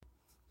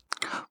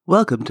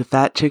Welcome to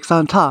Fat Chicks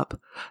on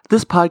Top.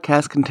 This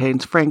podcast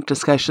contains frank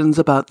discussions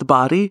about the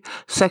body,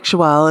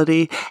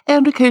 sexuality,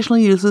 and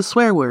occasionally uses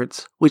swear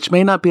words, which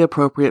may not be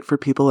appropriate for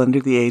people under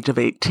the age of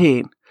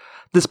 18.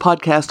 This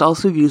podcast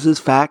also uses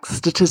facts,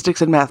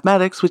 statistics, and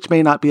mathematics, which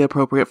may not be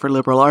appropriate for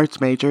liberal arts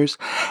majors.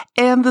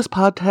 And this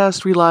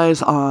podcast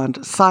relies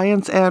on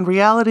science and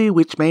reality,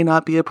 which may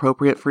not be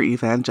appropriate for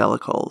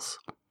evangelicals.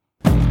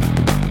 It's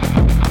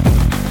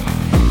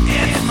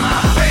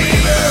my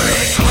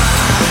favorite crime.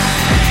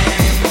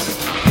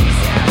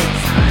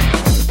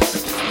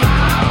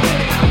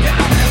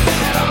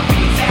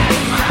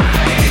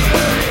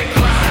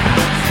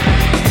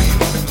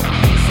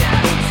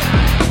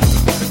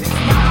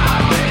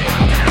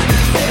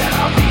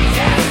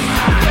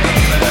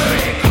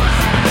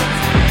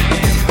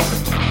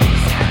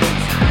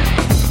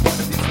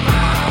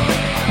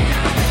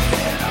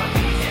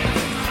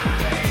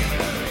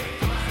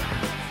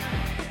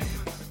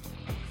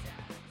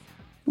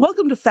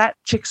 Welcome to Fat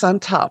Chicks on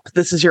Top.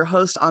 This is your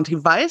host, Auntie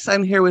Vice.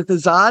 I'm here with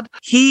Azad.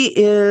 He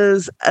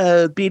is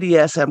a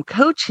BDSM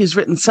coach. He's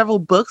written several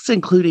books,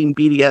 including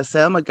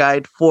BDSM, a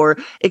guide for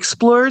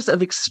explorers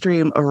of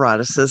extreme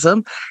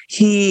eroticism.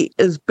 He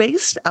is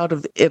based out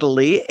of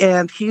Italy,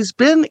 and he's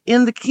been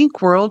in the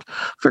kink world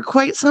for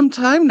quite some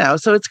time now.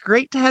 So it's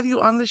great to have you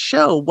on the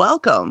show.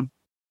 Welcome.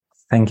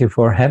 Thank you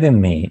for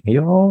having me.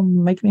 You all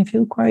make me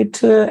feel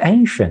quite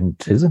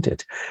ancient, isn't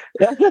it?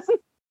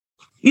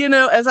 You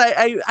know, as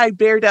I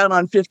bear down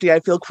on 50,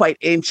 I feel quite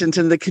ancient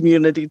in the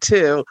community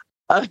too.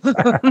 But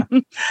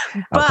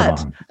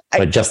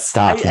just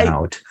starting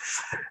out.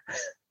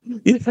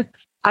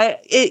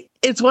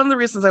 It's one of the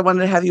reasons I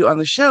wanted to have you on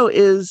the show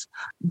is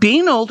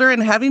being older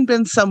and having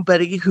been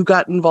somebody who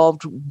got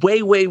involved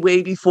way, way,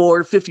 way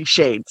before 50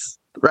 Shades,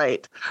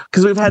 right?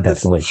 Because we've had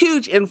this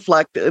huge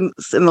influx in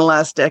the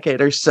last decade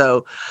or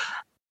so.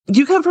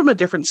 You come from a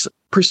different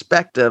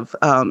perspective.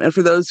 And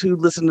for those who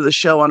listen to the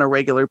show on a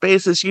regular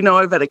basis, you know,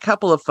 I've had a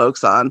couple of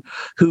folks on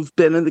who've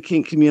been in the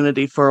kink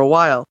community for a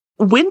while.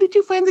 When did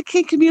you find the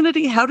kink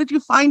community? How did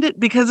you find it?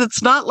 Because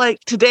it's not like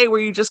today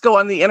where you just go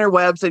on the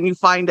interwebs and you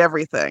find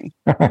everything.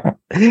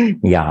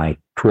 Yeah, it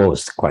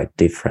was quite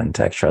different,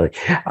 actually.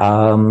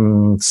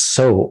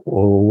 So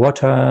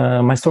what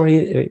my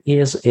story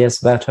is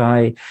that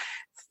I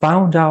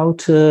found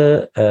out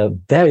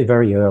very,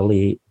 very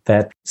early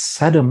that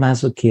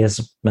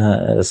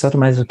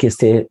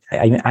sadomasochistic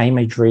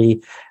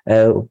imagery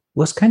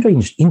was kind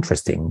of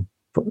interesting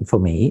for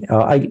me.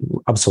 I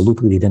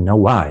absolutely didn't know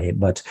why,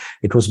 but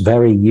it was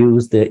very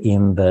used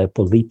in the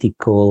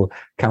political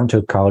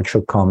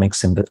counterculture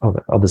comics of the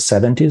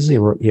 70s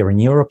here in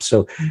Europe.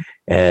 So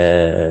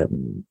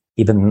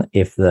even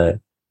if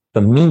the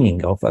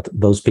meaning of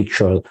those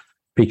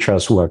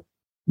pictures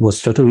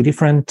was totally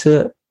different,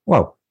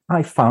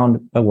 I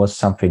found there was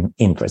something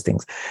interesting.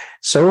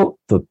 So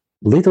the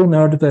little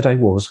nerd that I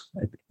was,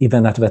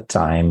 even at that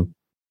time,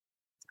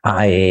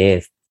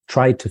 I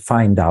tried to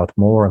find out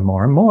more and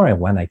more and more. And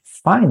when I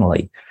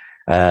finally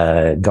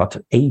got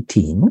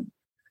 18,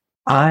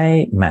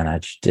 I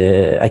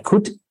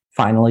could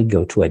finally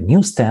go to a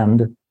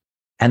newsstand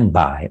and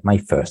buy my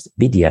first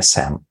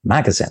BDSM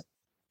magazine.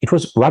 It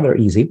was rather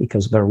easy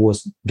because there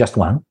was just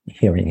one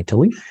here in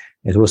Italy.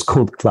 It was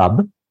called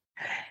Club.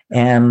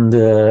 And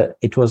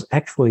it was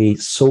actually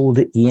sold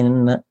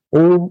in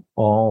all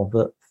of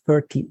the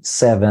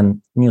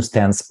 37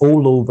 newsstands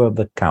all over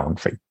the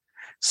country.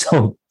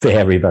 So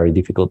very, very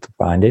difficult to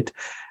find it.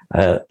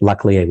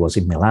 Luckily, I was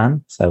in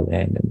Milan, so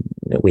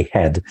we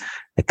had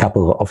a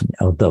couple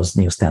of those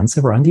newsstands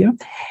around here.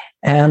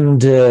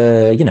 And,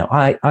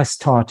 I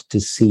started to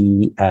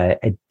see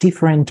a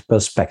different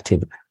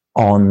perspective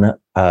on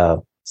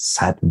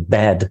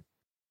bad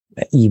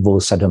evil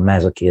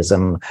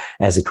sadomasochism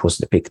as it was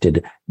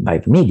depicted by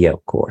the media,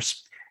 of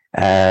course.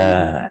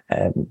 That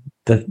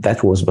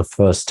was the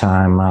first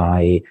time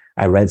I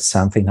read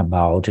something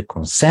about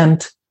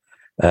consent.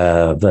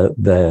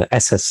 The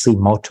SSC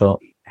motto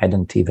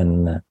hadn't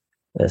even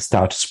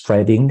started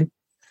spreading.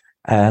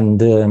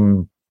 And,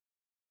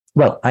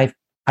 I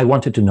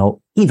wanted to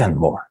know even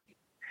more.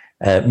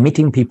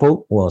 Meeting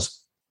people was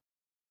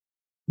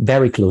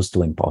very close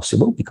to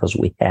impossible because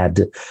we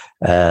had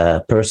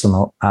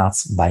personal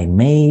acts by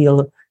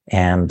mail,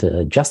 and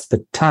just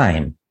the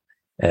time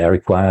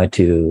required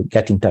to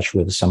get in touch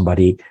with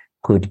somebody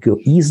could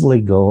easily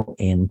go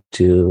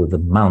into the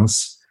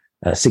months.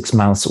 6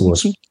 months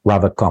was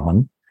rather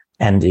common,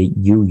 and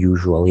you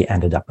usually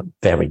ended up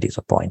very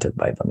disappointed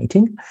by the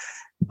meeting,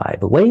 by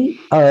the way.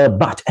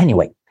 But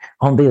anyway,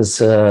 on this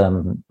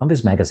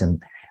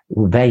magazine,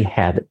 they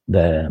had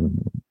an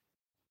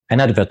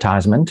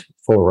advertisement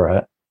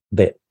for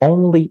the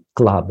only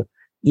club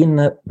in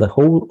the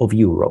whole of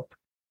Europe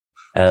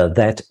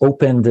that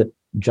opened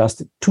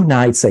just 2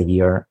 nights a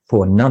year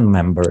for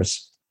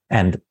non-members,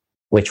 and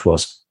which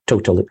was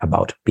totally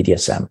about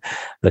BDSM.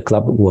 The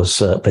club was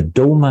the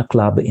Doma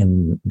Club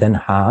in Den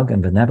Haag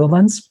in the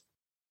Netherlands.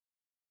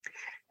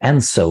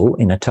 And so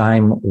in a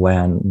time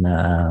when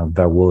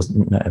there were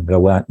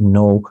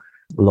no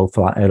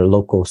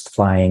low-cost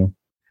flying,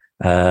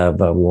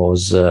 There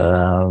was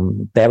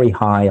very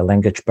high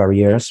language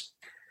barriers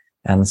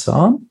and so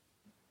on.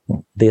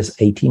 This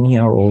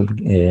 18-year-old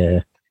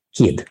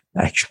kid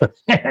actually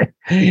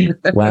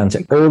went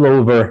all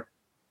over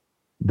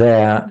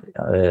there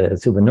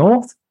to the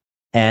north,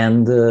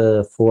 and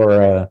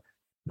for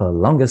the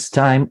longest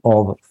time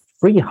of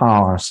 3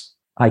 hours,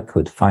 I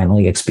could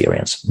finally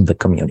experience the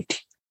community.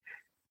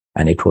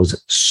 And it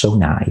was so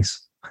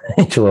nice.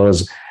 It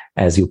was,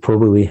 as you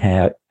probably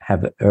have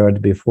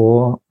heard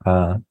before,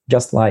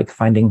 just like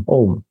finding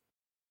home.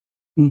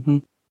 Mm-hmm.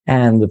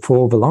 And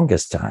for the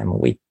longest time,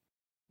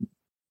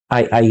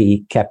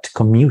 I kept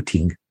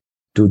commuting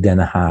to Den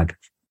Haag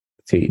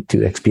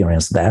to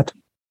experience that,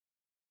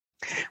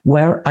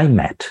 where I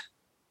met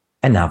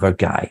another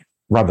guy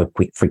rather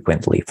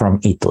frequently from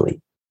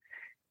Italy.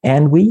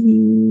 And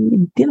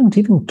we didn't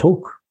even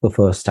talk the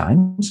first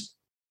times,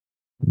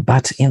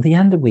 but in the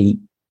end, we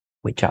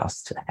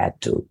just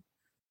had to.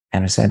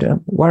 And I said,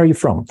 where are you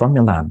from? From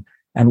Milan.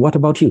 And what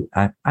about you?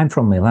 I'm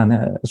from Milan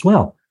as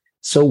well.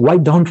 So why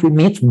don't we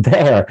meet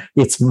there?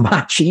 It's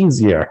much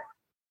easier.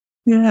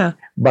 Yeah.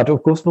 But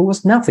of course, there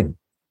was nothing.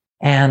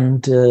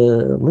 And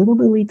little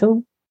by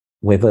little,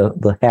 with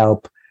the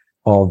help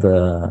of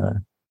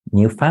the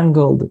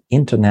newfangled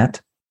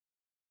internet,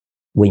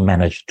 we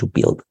managed to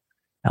build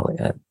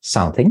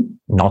something,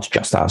 not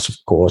just us, of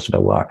course. There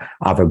were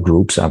other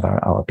groups,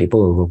 other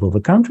people all over the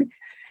country.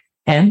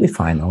 And we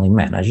finally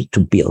managed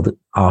to build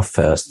our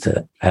first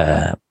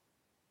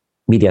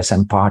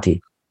BDSM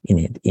party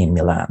in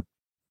Milan,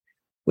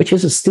 which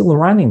is still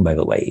running, by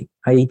the way,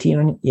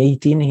 18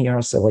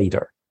 years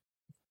later.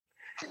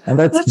 And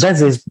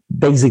that is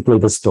basically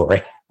the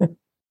story.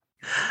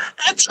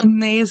 That's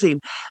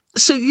amazing.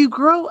 So you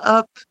grow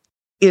up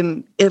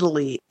in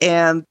Italy,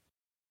 and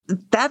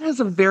that has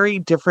a very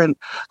different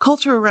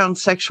culture around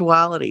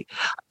sexuality.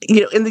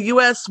 You know, in the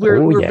U.S.,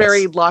 we're yes.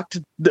 very locked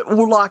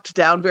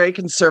down, very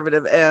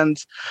conservative, and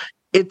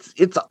it's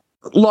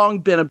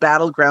long been a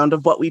battleground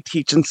of what we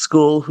teach in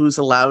school, who's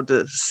allowed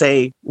to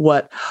say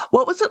what.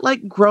 What was it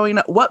like growing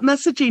up? What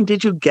messaging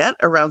did you get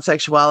around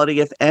sexuality,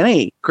 if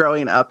any,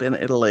 growing up in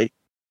Italy?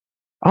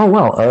 Oh,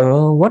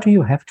 well, what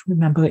you have to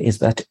remember is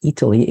that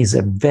Italy is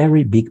a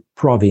very big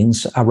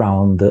province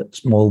around the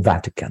small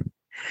Vatican.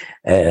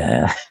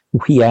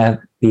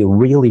 We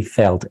really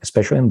felt,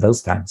 especially in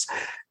those times,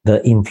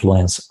 the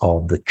influence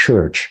of the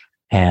church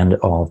and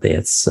of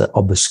its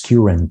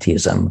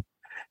obscurantism.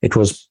 It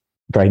was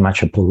very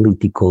much a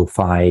political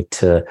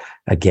fight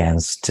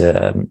against,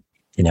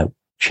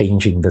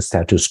 changing the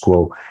status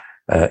quo.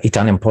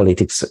 Italian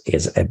politics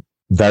is a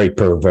very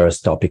perverse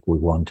topic we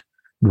won't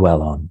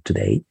dwell on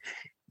today.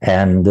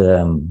 And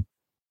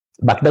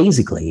but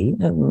basically,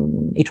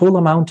 it all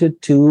amounted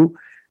to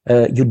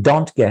you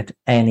don't get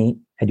any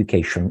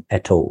education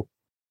at all,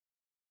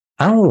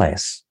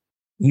 unless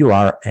you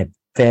are a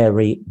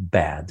very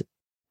bad,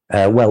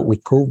 we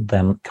called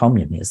them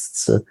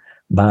communists,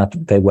 but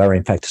they were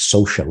in fact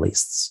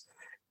socialists.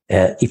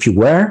 If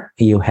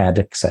you had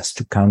access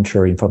to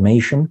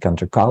counter-information,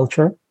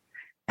 counterculture,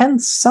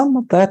 and some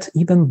of that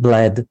even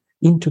bled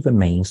into the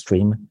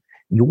mainstream.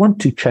 You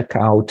want to check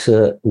out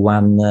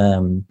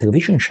one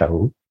television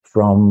show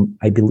from,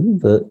 I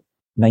believe,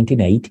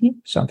 1980,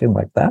 something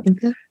like that,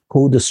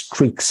 called The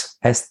Strix,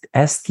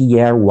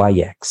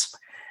 S-T-R-Y-X.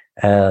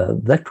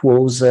 That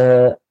was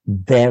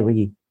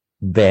very,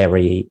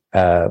 very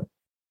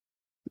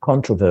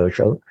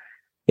controversial.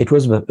 It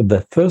was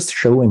the first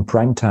show in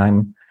prime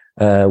time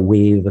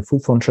with full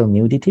frontal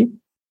nudity.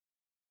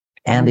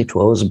 And it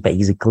was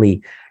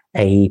basically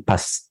a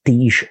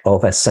pastiche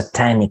of a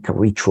satanic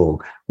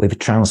ritual with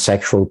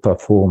transsexual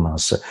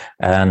performance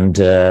and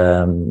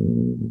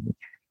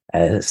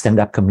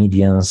stand-up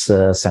comedians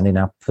standing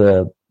up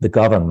the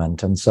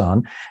government and so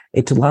on.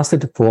 It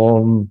lasted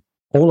for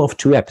all of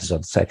 2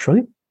 episodes,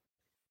 actually,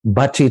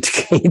 but it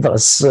gave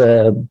us,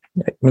 to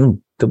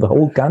the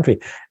whole country,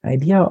 an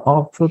idea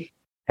of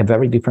a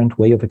very different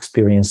way of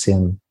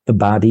experiencing the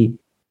body,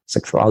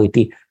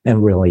 sexuality,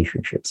 and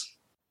relationships.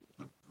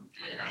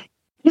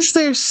 Is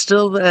there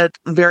still that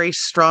very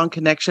strong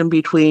connection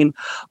between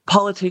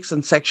politics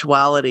and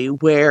sexuality,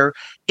 where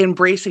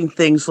embracing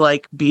things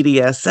like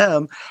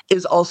BDSM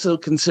is also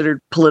considered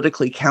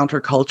politically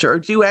counterculture? Or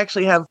do you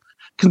actually have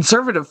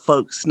conservative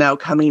folks now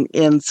coming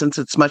in since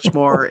it's much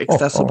more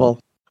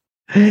accessible?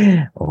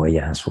 Oh,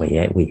 yes,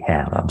 we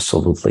have,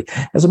 absolutely.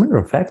 As a matter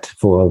of fact,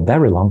 for a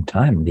very long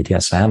time,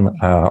 BDSM,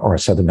 or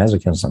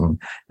sadomasochism,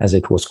 as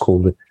it was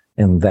called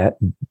in that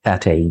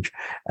age,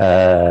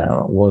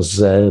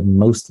 was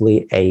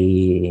mostly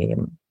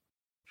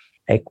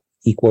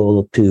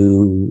equal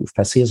to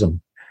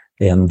fascism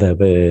in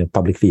the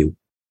public view.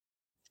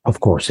 Of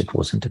course, it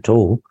wasn't at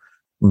all,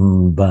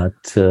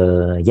 but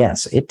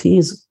yes, it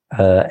is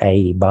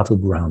a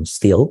battleground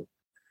still.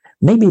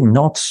 Maybe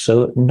not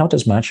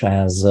as much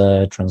as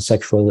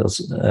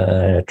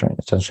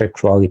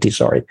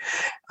transsexuality,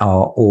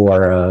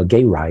 or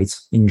gay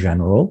rights in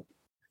general.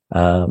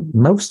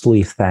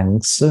 Mostly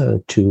thanks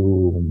to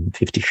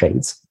 50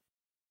 Shades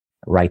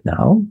right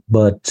now,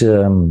 but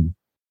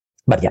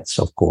But yes,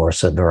 of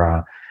course, there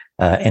are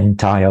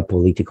entire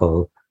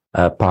political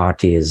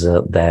parties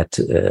that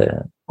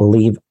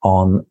live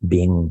on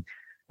being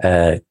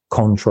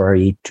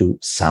contrary to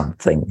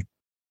something.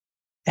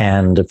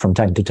 And from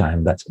time to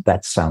time,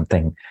 that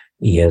something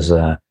is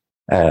a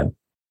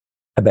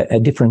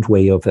different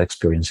way of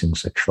experiencing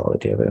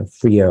sexuality, a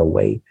freer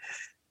way.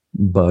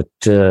 But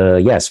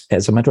yes,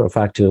 as a matter of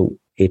fact,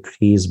 it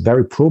is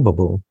very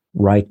probable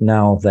right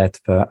now that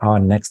our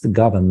next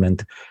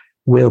government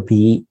will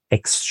be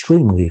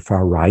extremely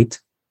far right,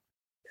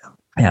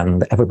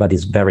 and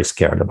everybody's very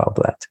scared about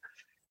that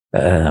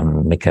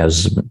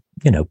because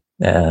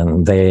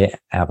they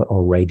are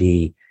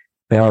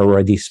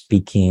already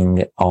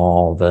speaking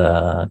of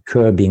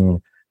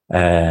curbing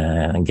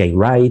gay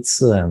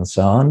rights and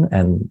so on,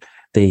 and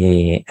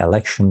the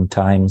election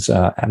times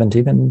haven't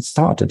even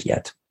started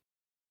yet.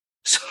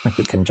 So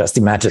you can just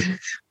imagine.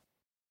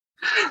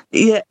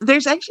 Yeah,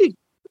 there's actually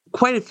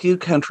quite a few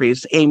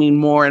countries aiming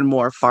more and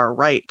more far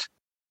right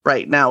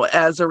now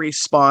as a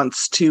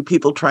response to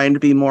people trying to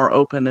be more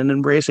open and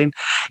embracing.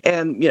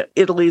 And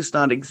Italy's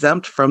not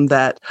exempt from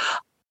that.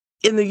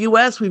 In the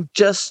US, we've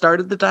just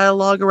started the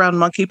dialogue around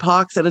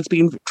monkeypox, and it's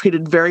being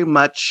treated very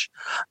much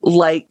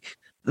like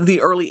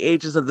the early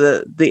ages of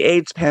the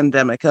AIDS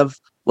pandemic of,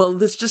 well,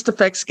 this just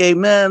affects gay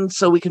men,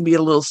 so we can be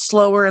a little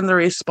slower in the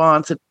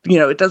response.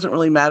 It doesn't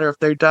really matter if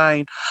they're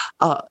dying.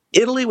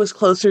 Italy was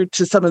closer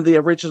to some of the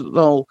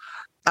original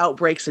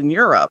outbreaks in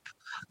Europe.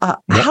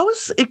 How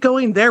is it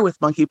going there with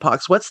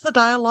monkeypox? What's the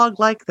dialogue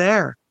like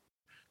there?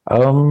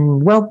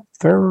 Well,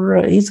 there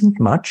isn't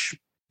much,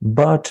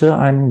 but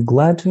I'm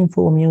glad to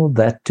inform you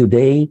that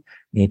today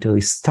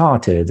Italy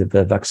started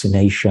the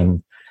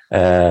vaccination,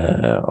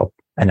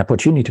 an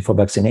opportunity for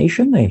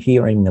vaccination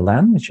here in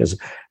Milan, which is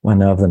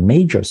one of the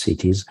major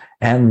cities,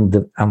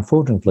 and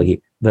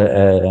unfortunately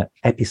the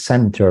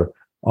epicenter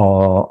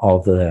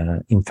of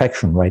the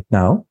infection right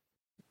now.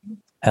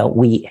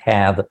 We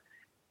have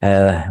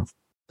a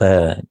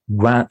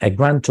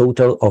grand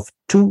total of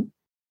 2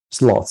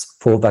 slots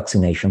for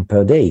vaccination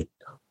per day.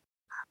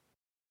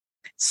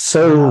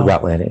 So,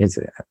 wow. Well,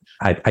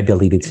 I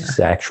believe it's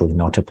actually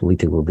not a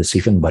political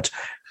decision, but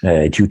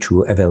due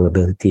to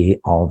availability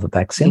of the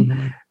vaccine.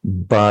 Mm-hmm.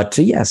 But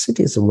yes, it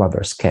is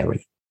rather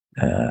scary,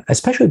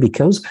 especially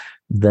because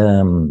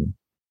the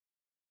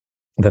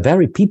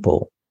very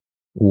people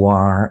who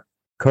are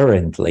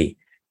currently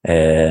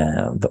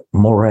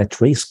more at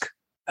risk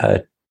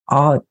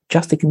are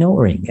just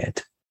ignoring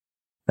it.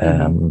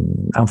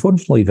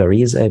 Unfortunately, there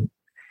is a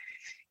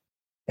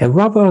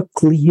rather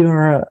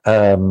clear,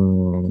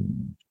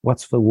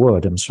 what's the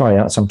word? I'm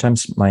sorry.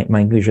 Sometimes my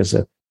English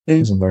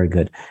isn't very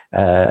good.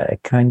 A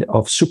kind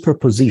of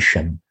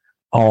superposition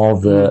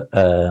of the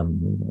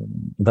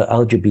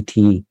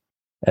LGBT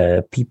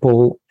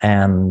people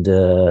and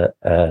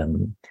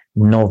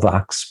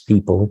Novax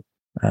people,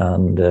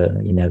 and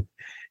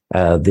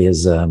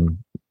there's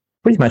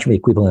pretty much the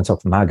equivalent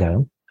of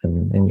MAGA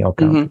in your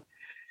country,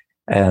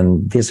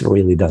 and this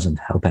really doesn't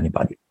help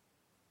anybody.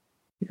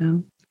 Yeah.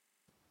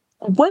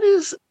 What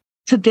is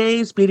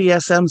today's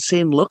BDSM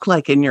scene look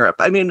like in Europe?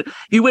 I mean,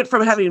 you went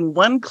from having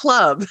one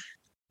club,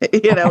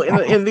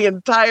 in the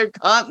entire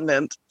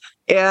continent,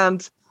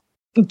 and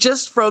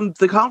just from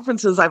the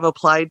conferences I've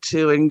applied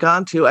to and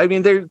gone to, I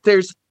mean,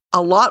 there's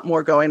a lot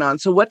more going on.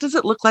 So what does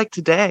it look like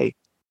today?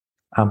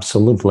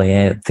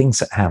 Absolutely.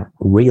 Things have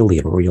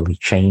really, really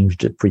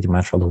changed pretty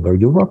much all over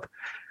Europe.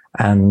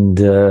 And,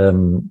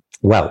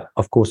 well,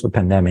 of course, the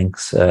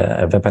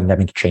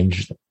pandemic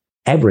changed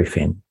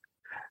everything.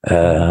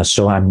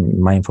 So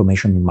my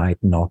information might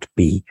not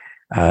be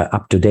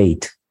up to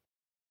date,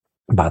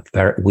 but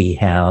we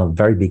have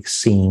very big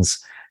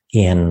scenes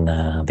in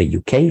the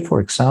UK, for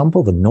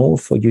example, the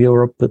north of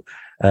Europe,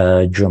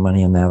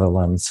 Germany and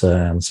Netherlands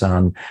and so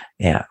on,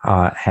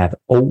 have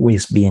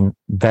always been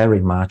very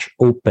much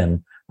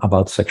open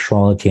about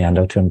sexuality and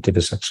alternative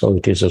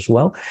sexualities as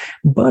well.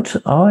 But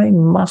I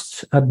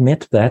must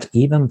admit that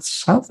even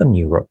Southern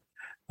Europe,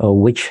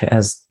 which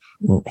has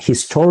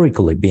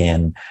historically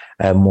been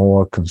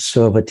more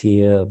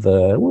conservative,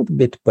 a little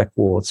bit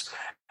backwards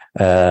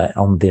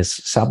on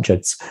these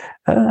subjects,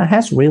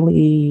 has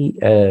really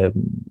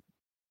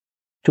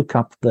took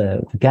up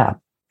the gap.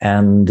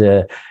 And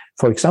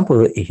for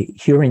example,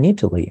 here in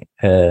Italy,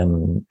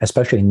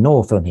 especially in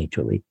northern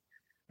Italy,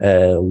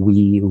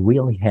 we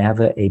really have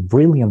a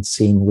brilliant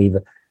scene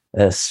with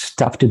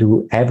stuff to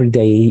do every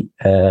day,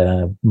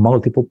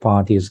 multiple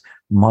parties,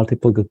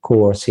 multiple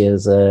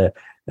courses.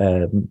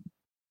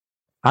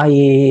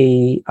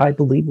 I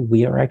believe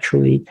we are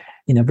actually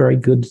in a very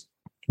good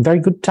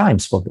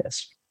times for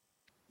this.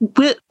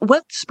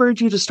 What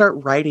spurred you to start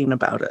writing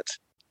about it?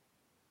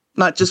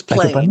 Not just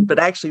playing, but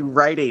actually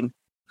writing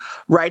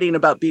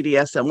about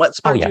BDSM. What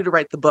spurred you to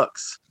write the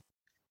books?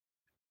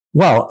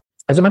 Well,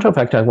 as a matter of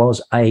fact, I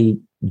was a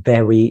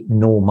very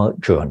normal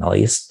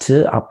journalist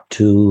up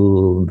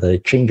to the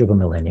change of a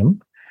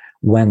millennium,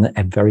 when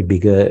a very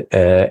big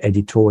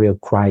editorial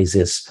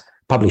crisis,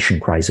 publishing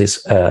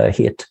crisis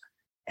hit.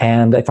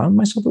 And I found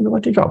myself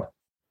without a job.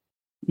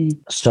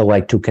 So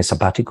I took a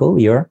sabbatical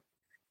year,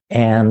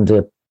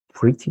 and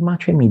pretty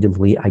much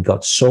immediately I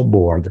got so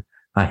bored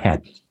I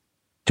had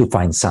to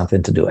find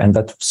something to do. And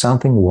that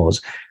something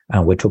was,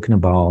 we're talking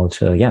about,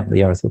 the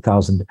year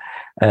 2000,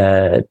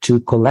 to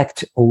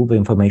collect all the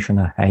information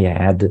I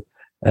had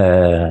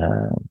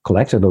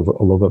collected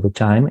all over the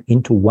time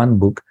into one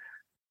book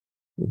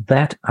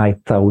that I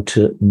thought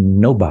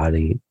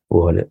nobody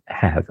would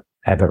have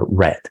ever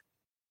read.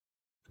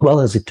 Well,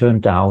 as it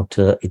turned out,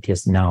 it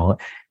is now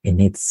in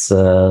its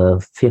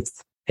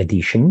fifth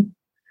edition.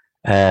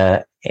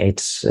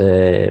 It's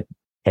a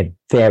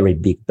very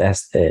big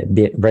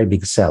very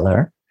big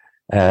seller,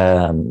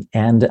 and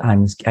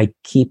I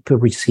keep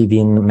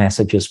receiving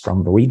messages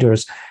from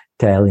readers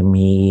telling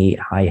me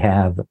I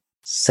have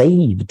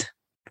saved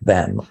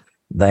them.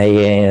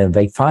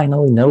 They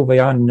finally know they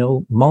are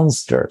no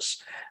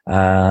monsters.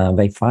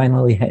 They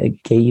finally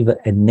gave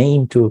a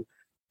name to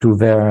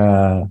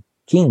their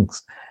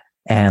kings,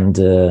 and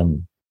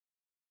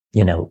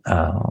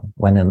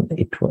when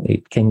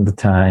it came the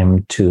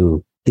time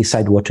to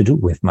decide what to do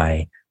with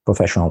my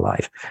professional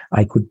life,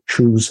 I could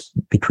choose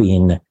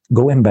between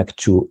going back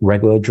to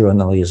regular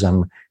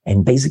journalism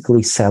and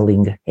basically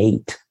selling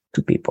hate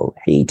to people,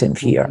 hate and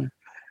fear,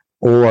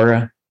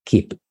 or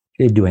keep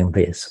doing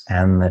this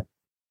and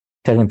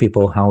telling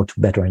people how to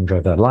better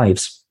enjoy their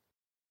lives.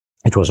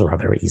 It was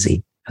rather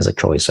easy as a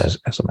choice, as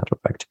a matter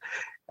of fact.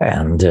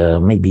 And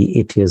maybe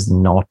it is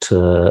not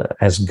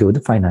as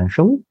good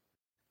financially,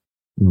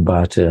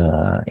 but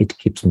it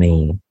keeps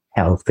me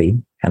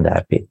healthy and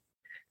happy.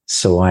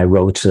 So I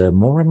wrote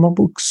more and more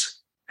books,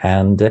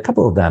 and a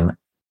couple of them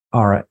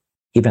are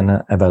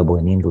even available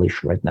in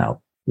English right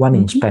now, one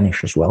in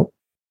Spanish as well.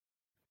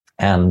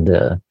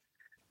 And,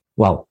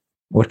 well,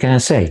 what can I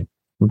say?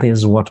 This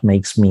is what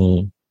makes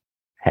me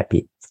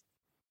happy.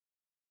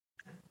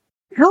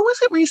 How was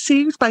it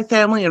received by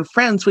family and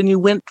friends when you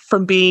went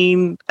from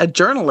being a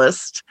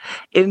journalist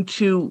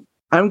into,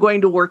 I'm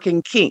going to work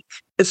in kink,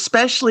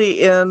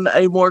 especially in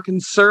a more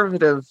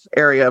conservative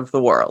area of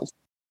the world?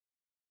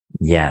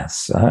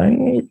 Yes,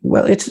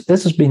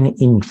 this has been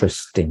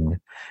interesting.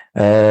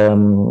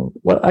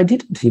 Well, I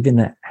didn't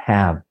even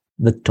have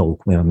the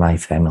talk with my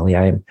family.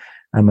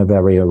 I'm a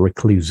very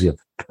reclusive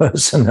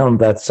person on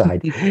that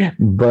side,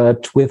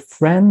 but with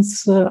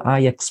friends,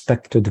 I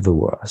expected the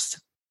worst.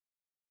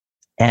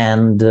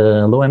 And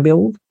lo and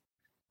behold,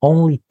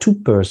 only 2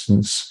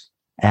 persons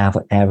have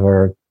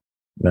ever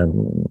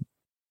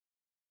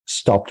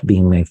stopped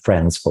being my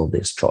friends for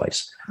this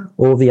choice.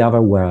 All the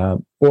other were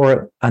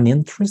or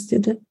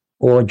uninterested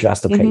or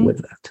just okay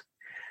with that.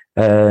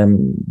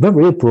 The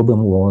real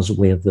problem was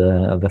with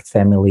the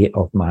families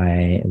of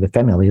my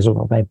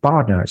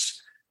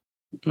partners.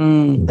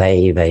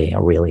 They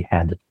really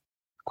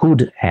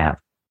could have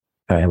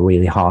a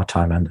really hard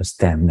time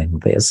understanding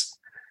this.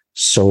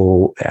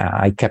 So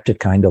I kept a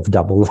kind of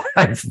double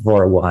life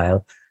for a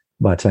while,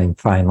 but I'm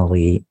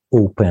finally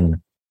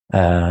open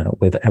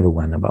with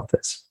everyone about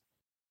this.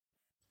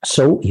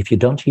 So if you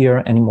don't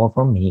hear any more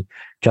from me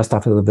just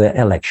after the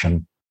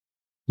election,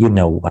 you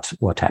know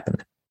what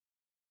happened.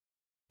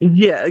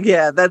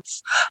 Yeah,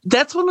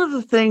 that's one of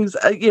the things,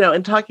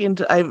 in talking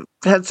to, I've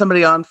had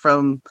somebody on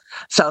from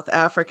South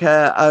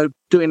Africa,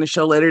 doing a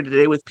show later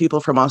today with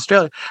people from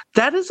Australia.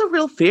 That is a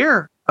real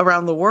fear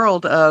around the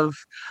world of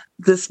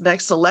this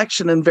next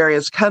election in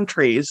various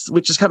countries,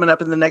 which is coming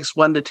up in the next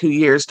 1 to 2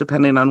 years,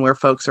 depending on where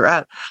folks are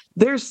at.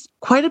 There's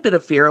quite a bit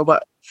of fear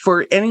about,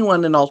 for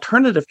anyone in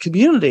alternative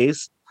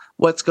communities,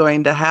 what's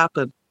going to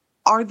happen.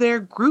 Are there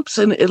groups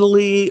in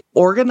Italy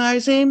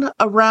organizing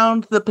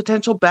around the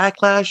potential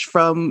backlash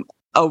from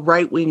a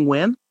right-wing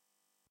win?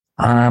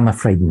 I'm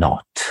afraid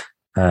not.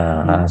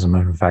 As a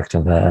matter of fact,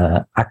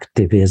 the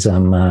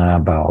activism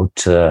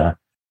about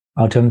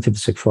alternative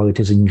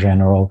sexualities in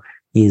general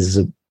is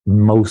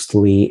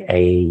mostly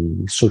a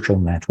social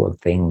network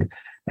thing,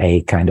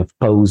 a kind of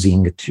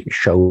posing to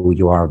show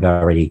you are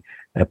very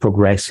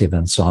progressive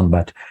and so on,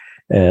 but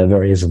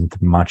there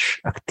isn't much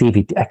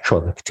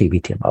actual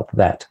activity about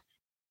that.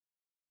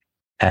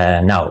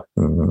 Now,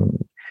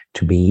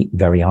 to be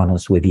very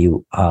honest with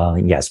you,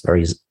 yes, there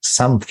is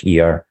some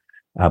fear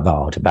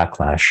about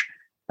backlash,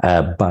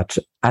 but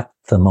at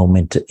the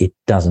moment it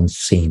doesn't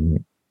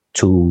seem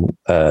too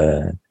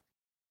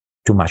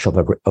much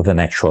of an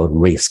actual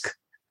risk.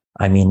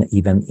 I mean,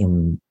 even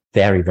in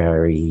very,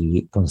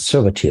 very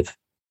conservative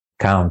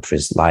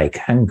countries like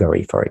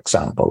Hungary, for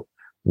example,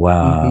 where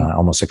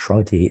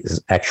homosexuality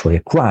is actually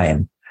a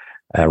crime,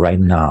 right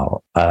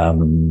now,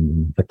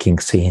 the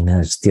kink scene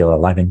is still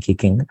alive and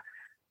kicking,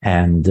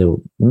 and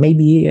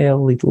maybe a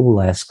little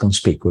less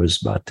conspicuous,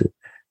 but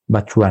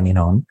running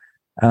on.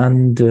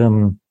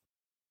 And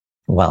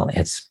well,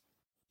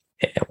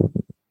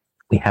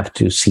 we have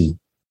to see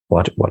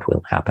what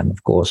will happen,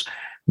 of course.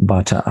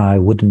 But I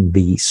wouldn't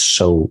be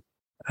so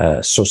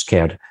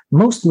scared,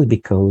 mostly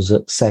because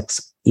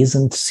sex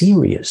isn't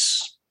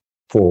serious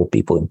for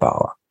people in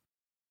power.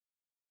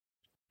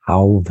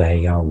 How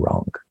they are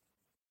wrong.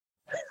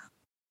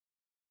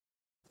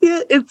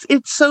 Yeah,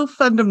 it's so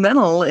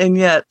fundamental, and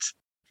yet,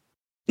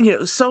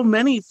 so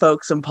many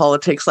folks in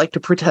politics like to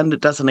pretend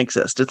it doesn't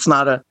exist. It's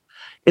not a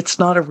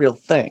real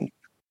thing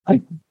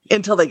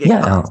until they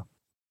get caught.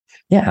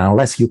 Yeah,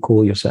 unless you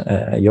call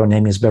your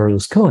name is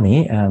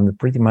Berlusconi, and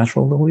pretty much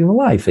all of your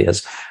life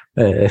is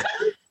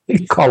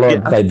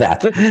colored by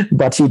that.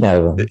 But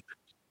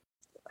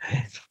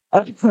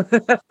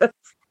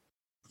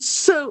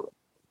So,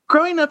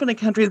 growing up in a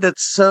country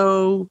that's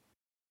so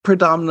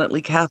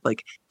predominantly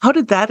Catholic, how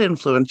did that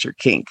influence your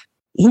kink?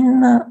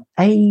 In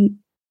a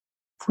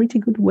pretty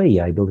good way,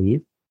 I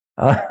believe.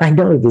 I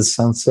know this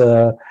sounds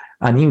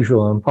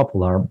unusual and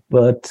popular,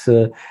 but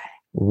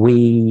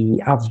we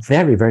are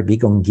very, very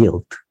big on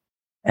guilt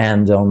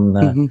and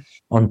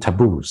on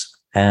taboos,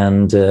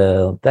 and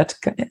that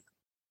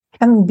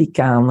can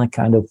become a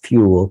kind of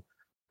fuel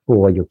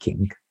for your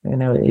kink.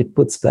 It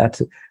puts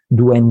that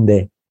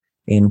duende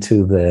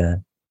into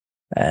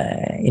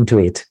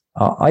it.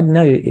 I don't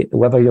know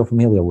whether you're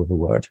familiar with the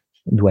word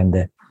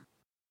duende.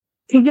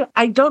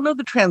 I don't know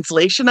the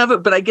translation of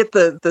it, but I get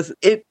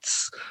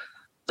it's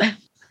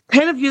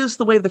kind of used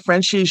the way the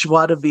French use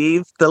joie de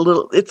vivre.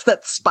 It's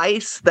that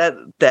spice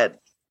that.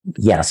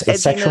 Yes,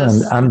 it's actually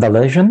an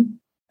Andalusian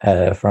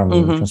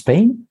from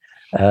Spain.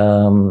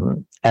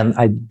 And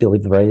I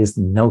believe there is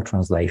no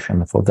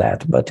translation for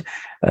that, but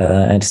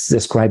it's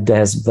described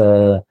as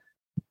the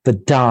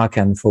dark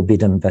and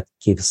forbidden that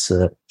gives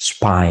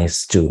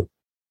spice to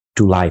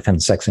life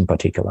and sex in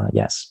particular.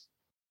 Yes.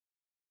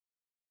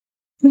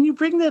 When you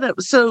bring that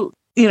up, so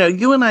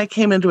you and I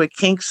came into a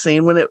kink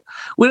scene when it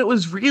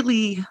was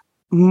really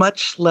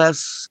much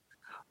less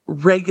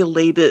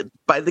regulated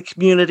by the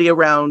community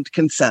around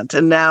consent,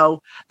 and now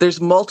there's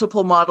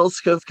multiple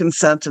models of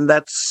consent, and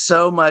that's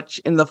so much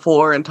in the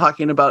fore and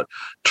talking about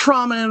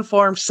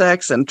trauma-informed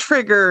sex and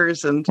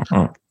triggers and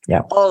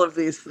all of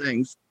these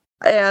things.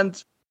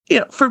 And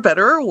for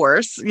better or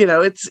worse,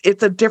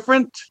 it's a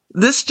different.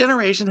 This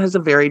generation has a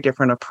very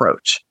different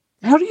approach.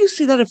 How do you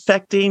see that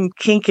affecting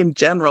kink in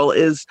general?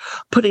 Is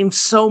putting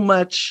so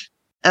much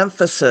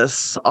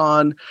emphasis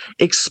on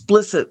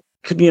explicit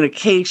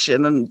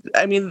communication, and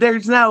I mean,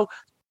 there's now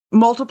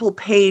multiple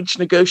page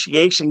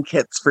negotiation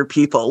kits for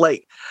people.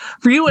 Like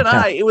for you and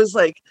I, it was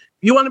like,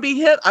 you want to be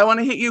hit? I want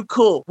to hit you.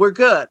 Cool. We're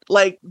good.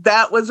 Like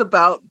that was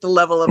about the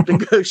level of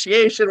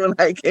negotiation when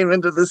I came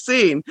into the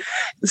scene.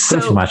 So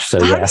pretty much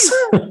so, yes.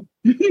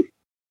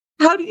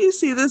 How do you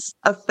see this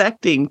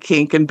affecting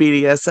kink and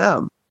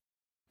BDSM?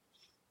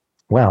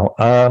 Well,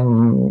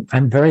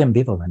 I'm very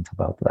ambivalent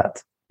about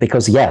that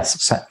because,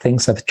 yes,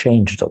 things have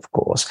changed, of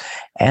course,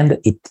 and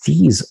it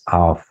is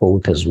our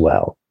fault as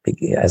well.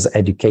 As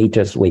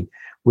educators, we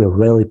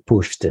really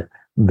pushed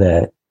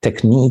the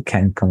technique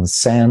and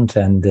consent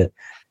and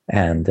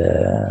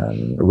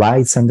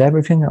rights and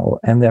everything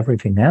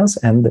else,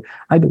 and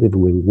I believe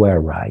we were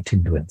right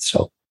in doing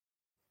so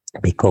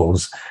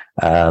because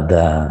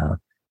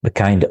the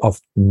kind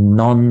of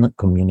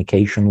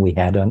non-communication we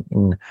had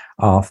in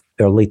our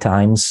early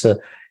times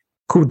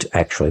could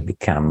actually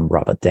become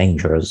rather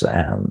dangerous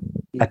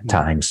at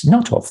times.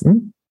 Not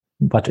often,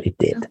 but it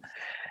did.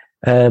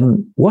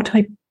 What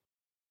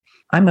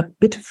I'm a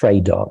bit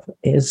afraid of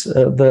is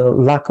the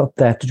lack of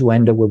that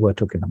duende we were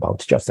talking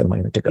about just a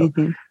moment ago.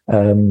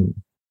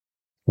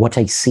 What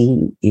I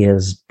see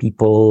is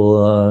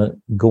people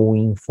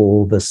going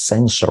for the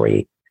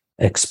sensory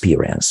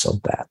experience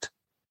of that.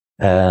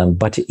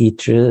 But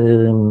it,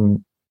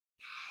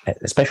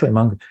 especially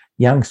among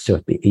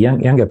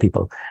younger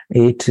people,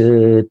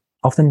 it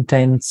often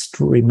tends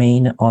to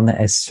remain on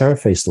a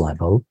surface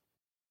level.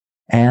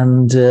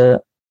 And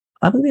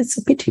I believe it's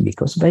a pity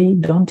because they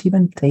don't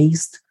even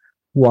taste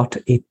what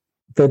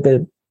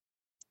the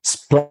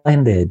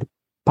splendid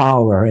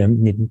power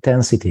and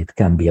intensity it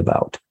can be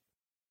about.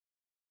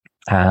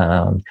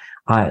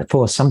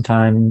 For some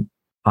time,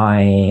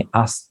 I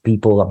asked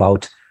people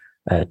about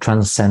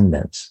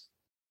transcendence.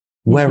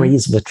 Where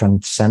is the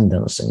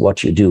transcendence in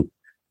what you do?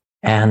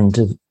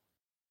 And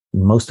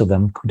most of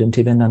them couldn't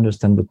even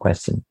understand the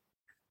question,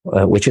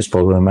 which is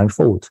probably my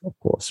fault, of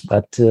course.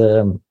 But,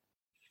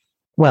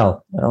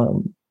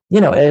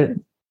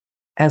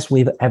 as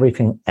with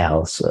everything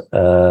else,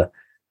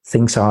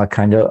 things are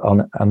kind of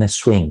on a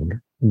swing,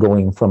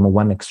 going from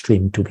one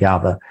extreme to the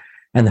other.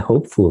 And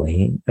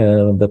hopefully,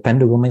 the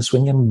pendulum is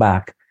swinging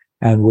back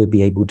and we'll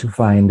be able to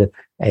find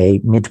a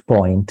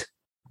midpoint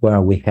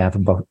where we have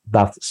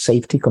both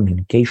safety,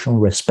 communication,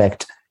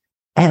 respect,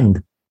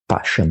 and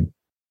passion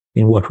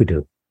in what we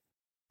do.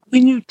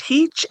 When you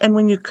teach and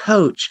when you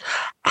coach,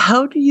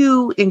 how do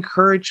you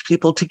encourage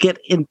people to get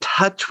in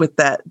touch with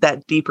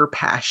that deeper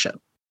passion?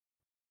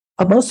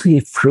 Mostly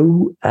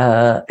through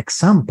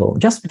example,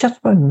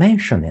 just by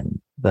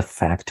mentioning the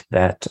fact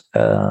that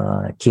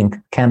kink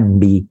can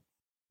be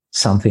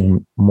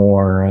something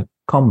more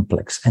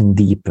complex and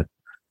deep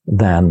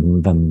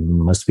than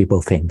most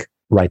people think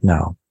right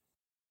now.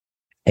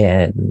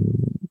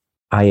 And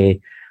I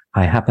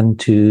happen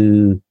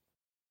to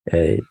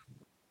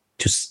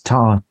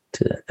start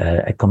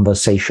a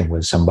conversation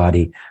with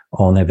somebody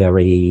on a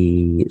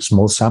very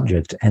small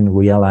subject and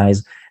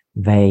realize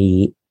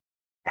they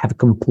have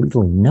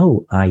completely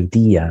no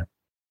idea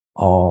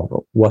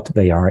of what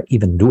they are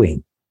even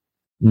doing.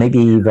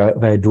 Maybe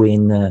they're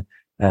doing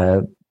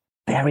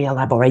very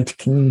elaborate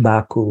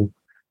kinbaku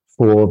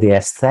for the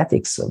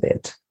aesthetics of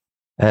it,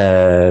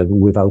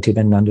 without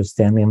even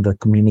understanding the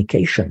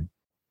communication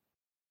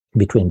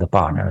between the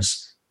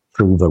partners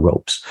through the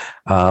ropes.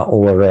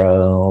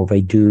 Or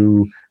they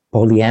do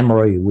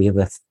polyamory with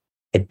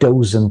a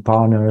dozen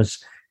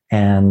partners,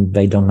 and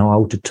they don't know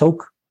how to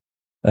talk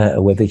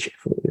with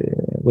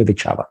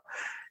each other.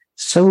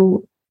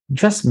 So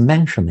just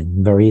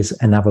mentioning there is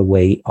another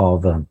way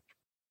of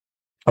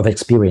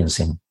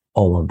experiencing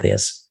all of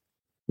this,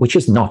 which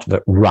is not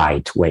the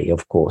right way,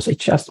 of course.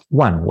 It's just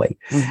one way.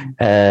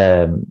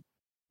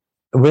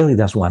 Really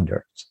does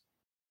wonders.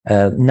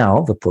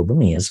 Now the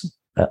problem is,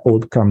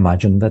 old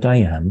curmudgeon that I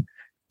am,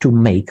 to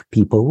make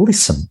people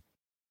listen.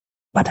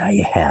 But I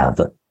have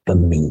the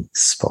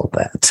means for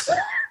that.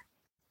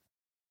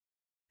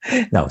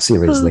 No,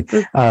 seriously.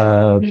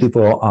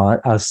 People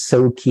are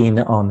so keen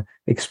on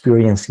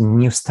experiencing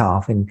new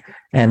stuff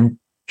and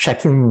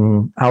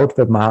checking out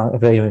the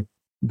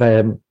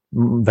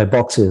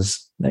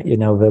boxes,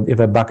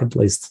 the bucket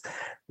list,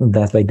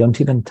 that they don't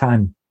even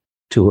time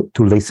to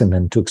listen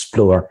and to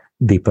explore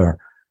a deeper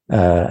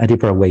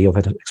way of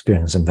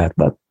experiencing that.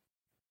 But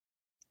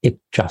it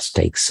just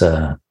takes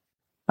a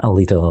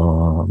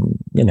little,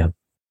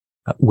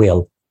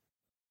 will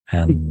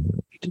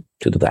and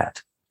to do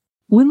that.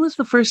 When was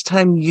the first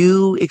time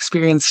you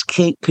experienced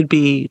kink could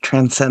be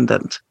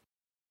transcendent?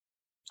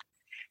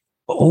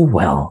 Oh,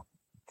 well,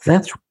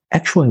 that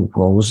actually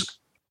was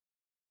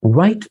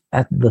right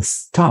at the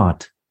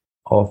start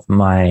of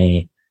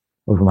my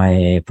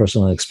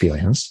personal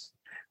experience,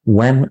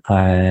 when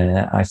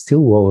I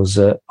still was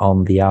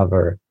on the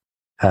other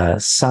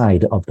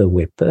side of the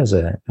whip.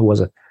 I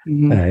was a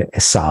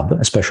sub,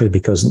 especially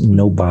because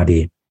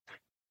nobody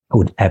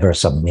would ever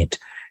submit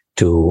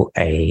to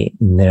a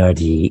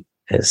nerdy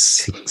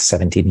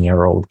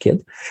 17-year-old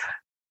kid.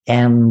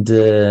 And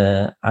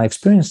I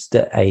experienced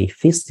a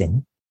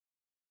fisting,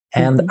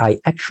 and I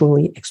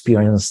actually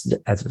experienced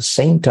at the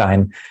same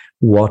time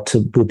what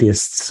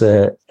Buddhists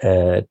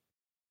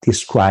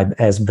describe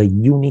as the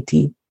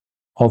unity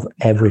of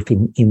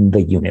everything in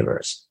the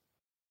universe.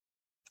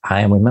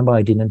 I remember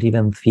I didn't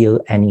even feel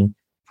any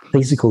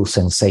physical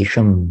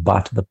sensation,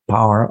 but the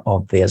power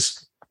of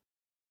this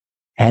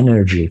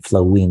energy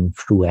flowing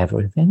through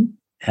everything.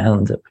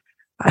 And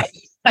I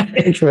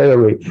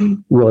actually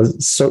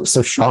was so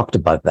shocked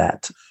about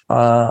that.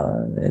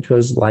 It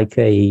was like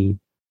I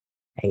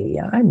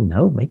don't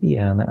know, maybe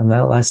an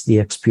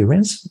LSD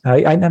experience.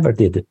 I never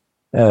did.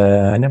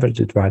 I never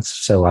did drugs,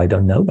 so I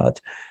don't know. But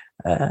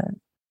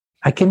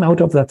I came out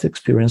of that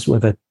experience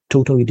with a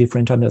totally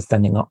different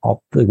understanding of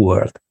the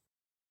world,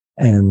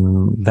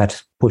 and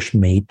that pushed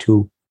me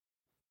to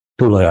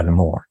learn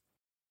more.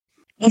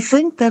 I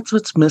think that's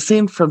what's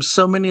missing from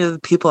so many of the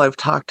people I've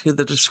talked to,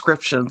 the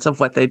descriptions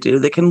of what they do.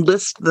 They can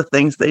list the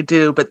things they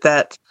do, but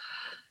that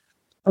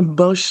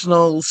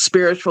emotional,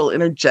 spiritual,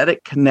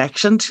 energetic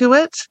connection to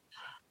it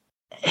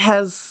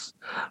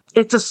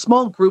it's a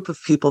small group of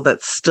people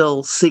that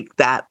still seek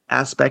that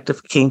aspect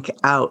of kink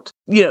out.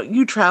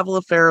 You travel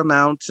a fair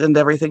amount and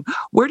everything.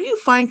 Where do you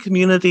find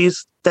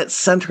communities that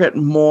center it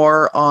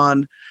more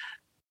on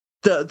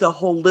the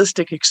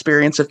holistic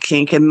experience of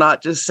kink, and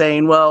not just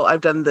saying, well,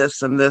 I've done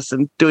this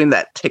and doing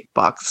that tick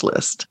box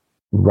list?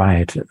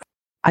 Right.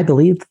 I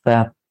believe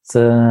that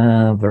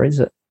there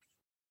is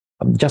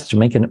just to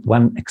make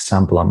one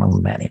example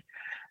among many,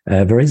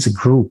 there is a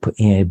group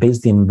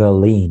based in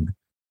Berlin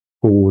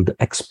called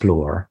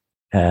Explore,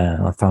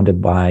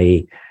 founded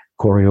by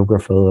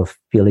choreographer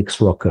Felix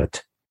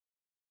Rockert.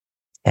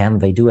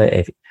 And they do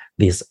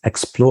this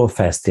Explore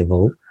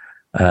festival,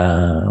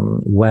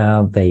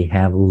 where they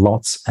have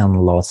lots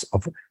and lots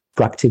of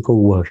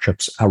practical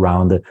workshops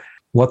around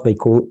what they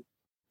call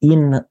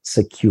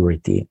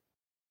insecurity,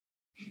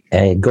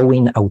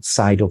 going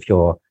outside of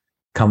your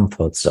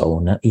comfort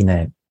zone in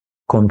a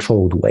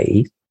controlled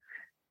way.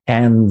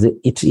 And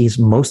it is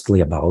mostly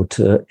about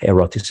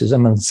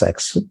eroticism and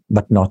sex,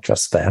 but not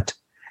just that.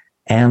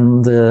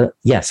 And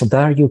so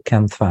there you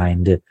can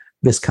find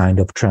this kind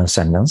of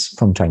transcendence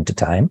from time to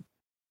time.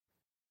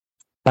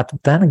 But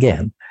then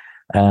again,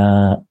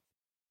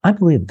 I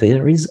believe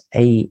there is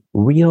a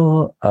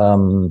real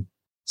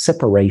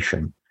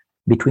separation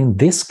between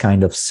this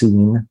kind of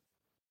scene,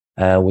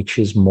 which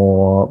is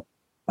more,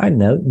 I don't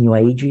know, new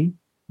agey,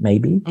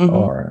 maybe,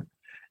 or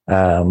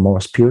more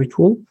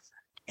spiritual,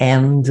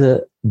 and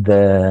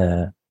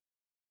the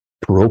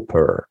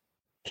proper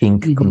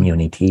kink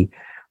community,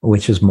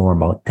 which is more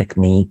about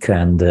technique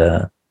and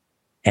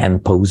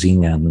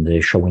posing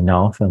and showing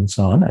off and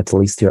so on, at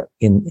least here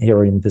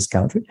in this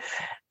country.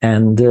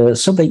 And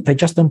so they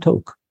just don't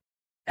talk.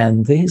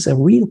 And there is a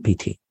real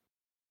pity.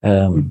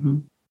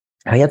 I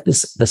had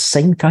the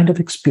same kind of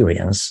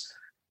experience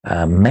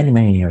many,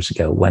 many years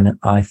ago when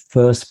I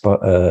first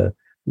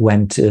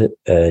went to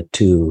a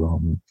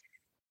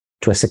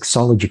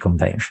sexology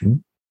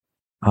convention.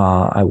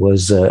 I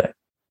was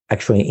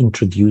actually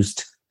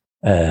introduced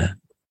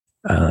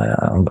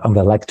on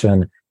the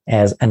lectern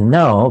as, and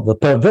now the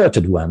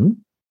perverted one.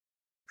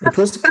 It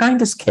was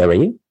kind of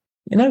scary,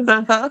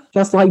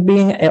 just like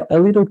being a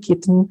little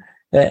kitten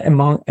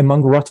among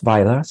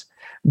Rottweilers.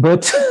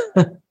 But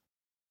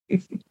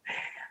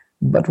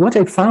but what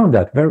I found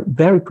out very,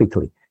 very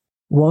quickly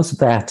was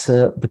that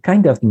the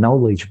kind of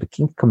knowledge the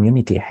kink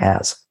community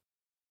has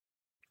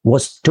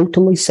was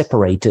totally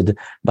separated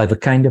by the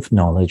kind of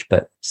knowledge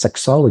that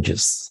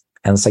sexologists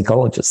and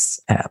psychologists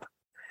have.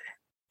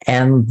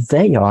 And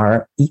they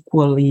are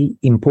equally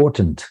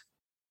important.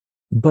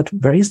 But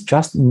there is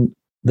just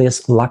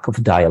this lack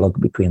of dialogue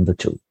between the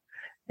two.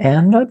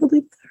 And I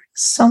believe there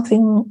is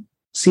something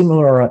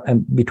similar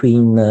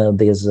between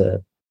this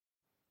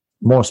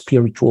more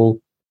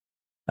spiritual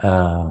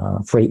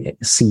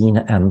scene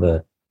and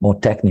the more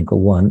technical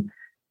one,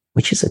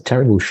 which is a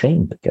terrible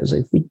shame, because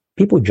if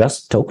people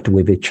just talked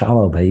with each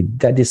other, they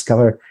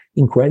discover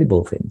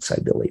incredible things, I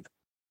believe.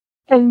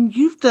 And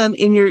you've done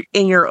in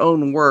your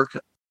own work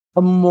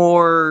a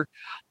more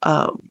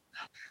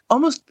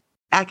almost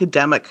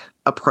academic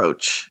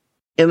approach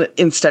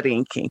in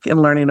studying kink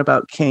and learning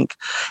about kink.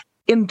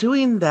 In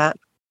doing that,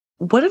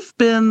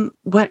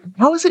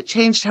 how has it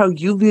changed how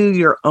you view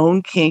your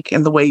own kink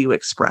and the way you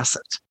express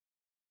it?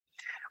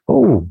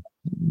 Oh,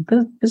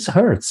 this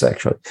hurts,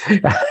 actually.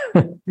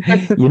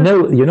 you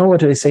know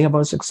what I say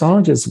about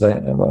sexologists?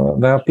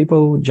 There are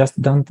people who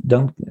just don't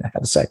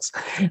have sex,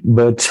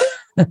 but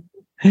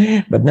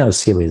but no,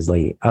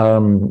 seriously.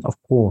 Of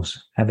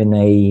course, having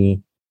a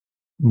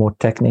more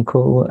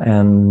technical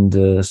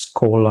and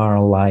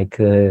scholar-like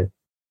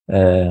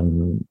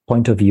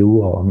point of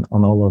view on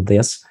all of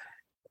this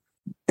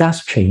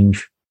does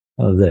change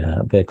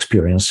the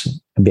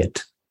experience a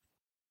bit.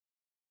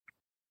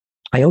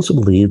 I also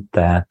believe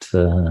that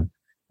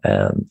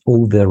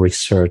all the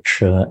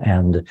research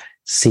and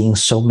seeing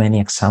so many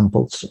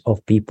examples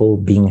of people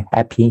being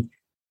happy,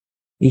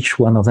 each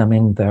one of them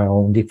in their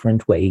own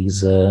different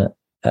ways,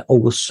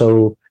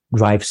 also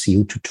drives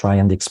you to try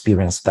and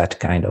experience that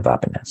kind of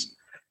happiness.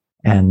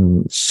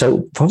 And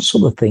so those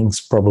sort of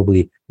things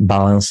probably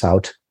balance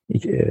out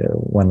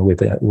one with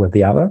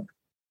the other.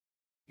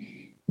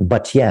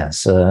 But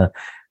yes,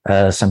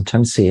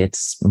 sometimes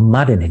it's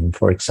maddening,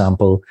 for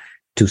example,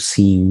 to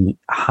see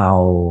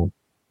how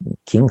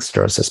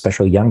kinksters,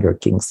 especially younger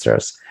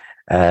kinksters,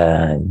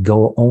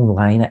 go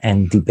online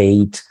and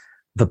debate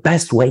the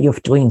best way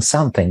of doing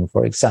something,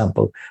 for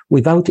example,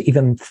 without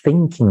even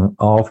thinking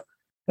of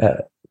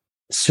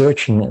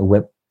searching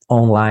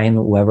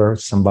online whether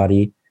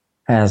somebody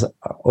has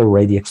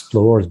already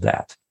explored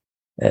that.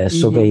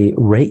 So they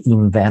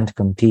reinvent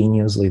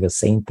continuously the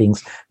same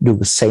things, do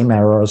the same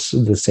errors,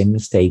 the same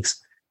mistakes,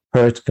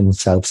 hurt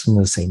themselves in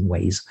the same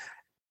ways,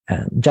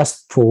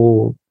 just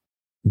for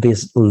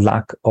this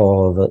lack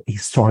of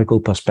historical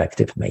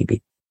perspective,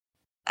 maybe.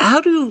 How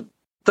do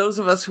those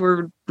of us who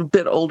are a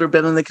bit older,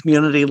 been in the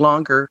community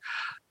longer,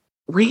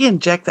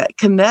 re-inject that,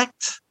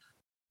 connect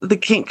the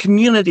kink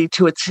community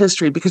to its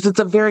history? Because it's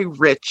a very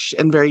rich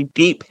and very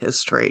deep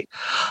history.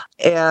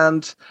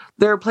 And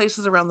there are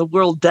places around the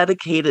world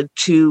dedicated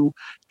to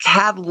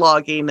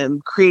cataloging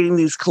and creating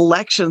these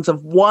collections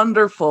of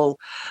wonderful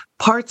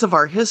parts of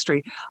our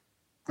history.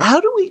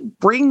 How do we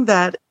bring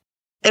that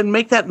and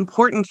make that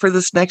important for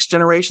this next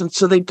generation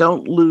so they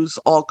don't lose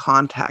all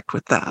contact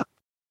with that?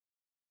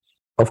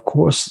 Of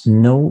course,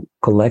 no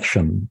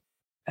collection,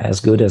 as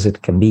good as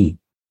it can be,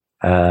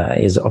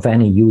 is of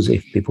any use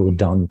if people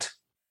don't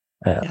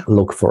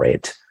look for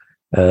it.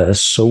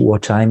 So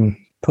what I'm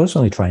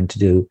personally trying to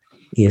do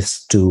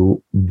is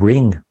to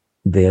bring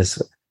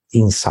these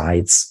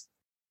insights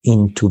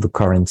into the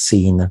current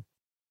scene.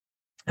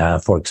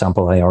 For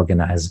example, I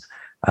organize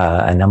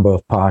a number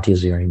of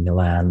parties here in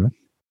Milan,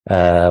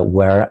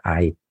 where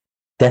I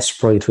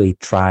desperately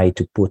try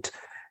to put,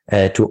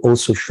 to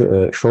also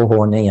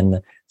shoehorn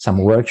in some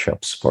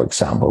workshops, for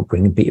example,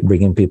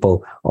 bringing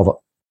people of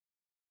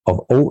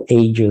all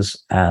ages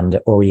and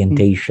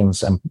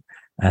orientations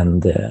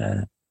and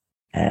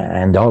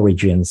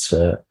origins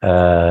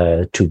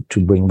to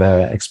bring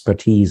their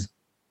expertise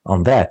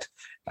on that.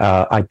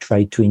 I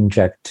try to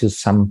inject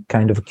some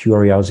kind of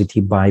curiosity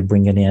by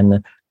bringing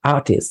in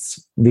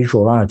artists,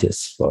 visual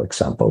artists, for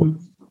example.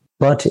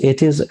 But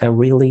it is a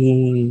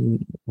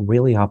really,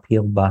 really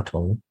uphill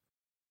battle.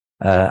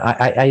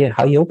 I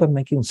hope I'm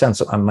making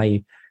sense.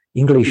 My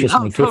English is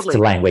my fifth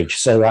language,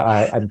 so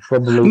I'm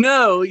probably...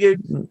 No, you're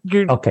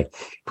okay.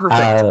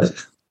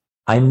 Perfect.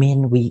 I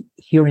mean,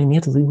 here in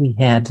Italy, we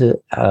had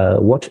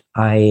what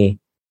I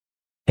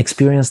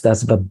experienced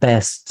as the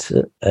best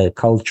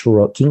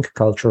kink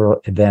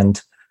cultural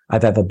event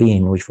I've ever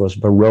been, which was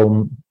the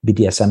Rome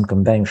BDSM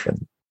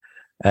convention.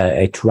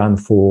 It ran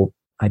for,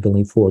 I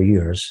believe, 4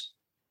 years.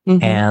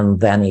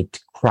 And then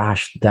it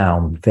crashed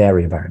down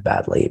very, very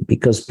badly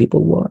because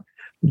people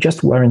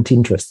weren't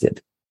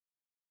interested.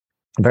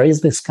 There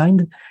is this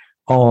kind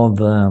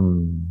of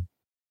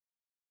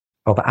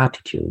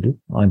attitude,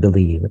 I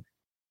believe,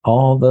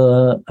 of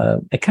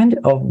a kind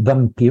of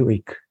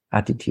vampiric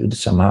attitude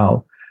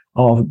somehow,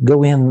 of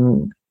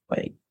going,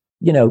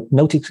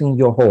 noticing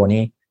you're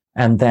horny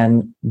and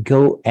then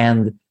go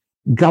and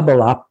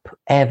gobble up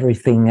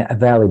everything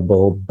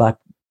available, but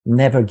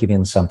never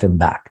giving something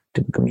back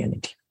to the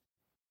community.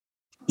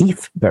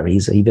 If there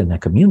is even a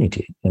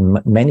community, in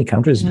many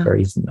countries, there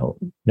is no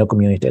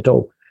community at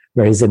all.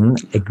 There is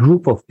a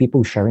group of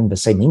people sharing the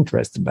same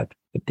interests, but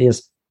it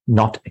is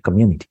not a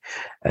community.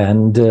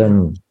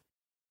 And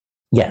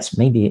yes,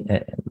 maybe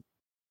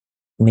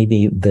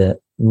the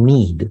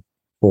need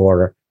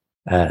for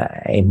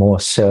a more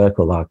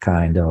circular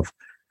kind of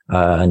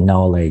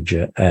knowledge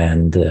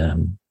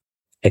and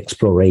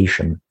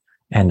exploration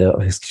and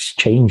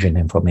exchanging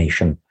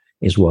information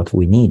is what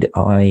we need.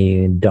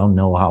 I don't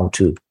know how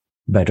to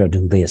better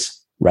do this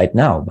right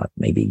now, but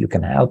maybe you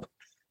can help.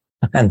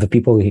 And the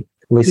people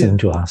listening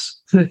to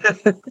us.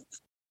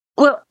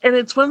 Well, and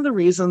it's one of the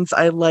reasons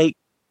I like,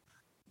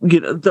 one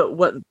of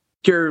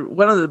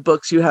the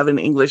books you have in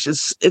English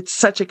is it's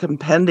such a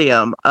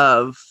compendium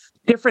of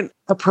different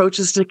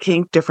approaches to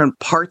kink, different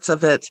parts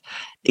of it,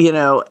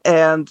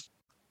 and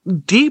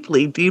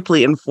deeply,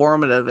 deeply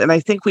informative. And I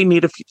think we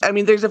need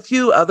there's a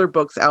few other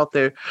books out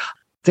there.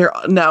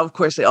 Now, of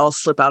course, they all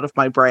slip out of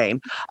my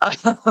brain.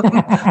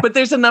 But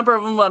there's a number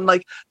of them on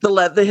like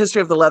the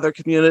history of the leather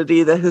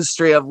community, the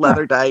history of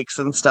leather dykes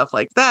and stuff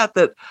like that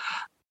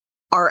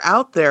are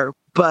out there,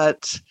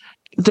 but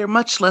they're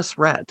much less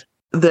read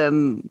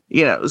than,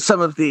 some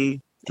of the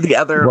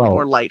other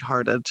more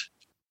lighthearted.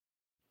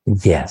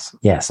 Yes,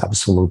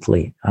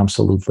 absolutely.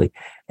 Absolutely.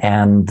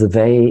 And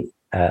they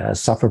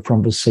suffer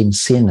from the same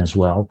sin as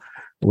well,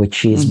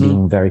 which is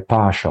being very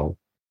partial.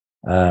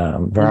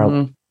 There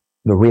are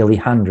really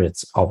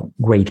hundreds of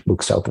great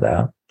books out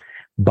there,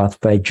 but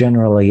they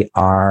generally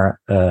are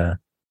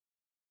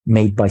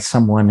made by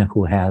someone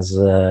who has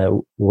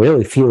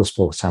really feels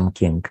for some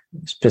kink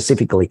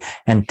specifically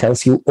and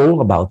tells you all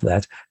about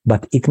that,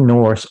 but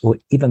ignores or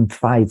even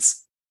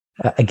fights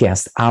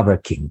against other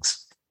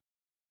kinks.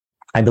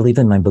 I believe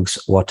in my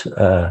books what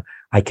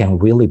I can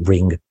really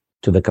bring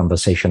to the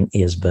conversation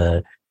is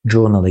the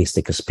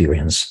journalistic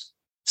experience.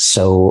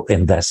 So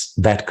in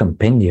that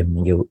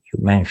compendium you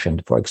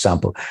mentioned, for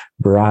example,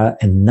 there are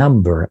a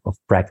number of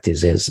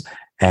practices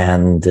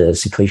and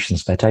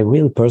situations that I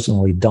really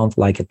personally don't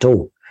like at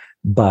all.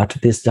 But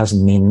this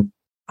doesn't mean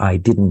I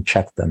didn't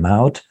check them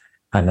out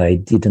and I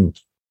didn't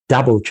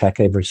double check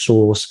every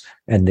source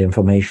and the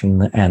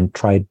information and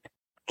try to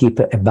keep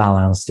a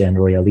balanced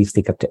and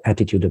realistic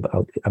attitude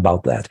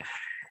about that.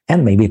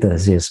 And maybe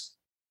this is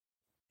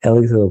a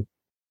little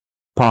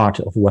part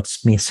of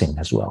what's missing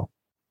as well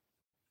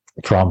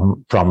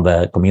from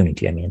the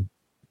community, I mean.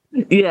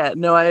 Yeah,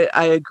 no,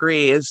 I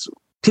agree. Is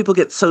people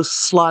get so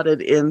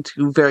slotted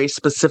into very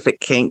specific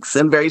kinks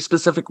and very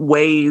specific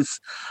ways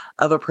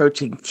of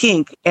approaching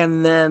kink.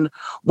 And then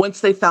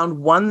once they found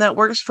one that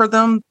works for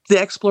them, the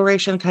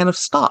exploration kind of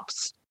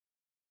stops.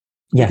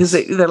 Yes.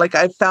 Because they're like,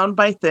 I found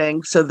my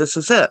thing, so this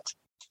is it.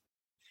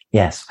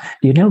 Yes.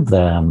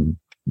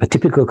 The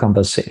typical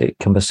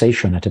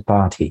conversation at a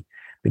party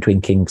between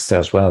kinks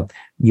as well,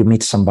 you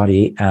meet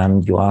somebody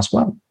and you ask,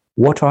 well,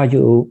 what are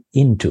you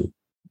into?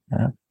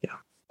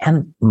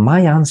 And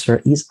my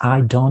answer is, I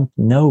don't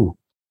know,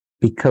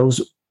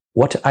 because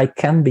what I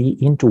can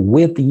be into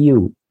with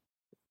you,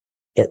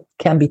 it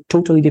can be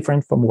totally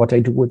different from what I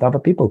do with other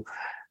people.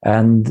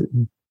 And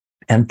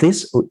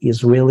this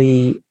is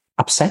really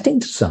upsetting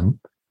to some,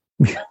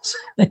 because,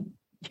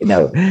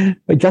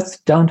 I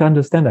just don't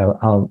understand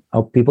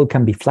how people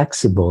can be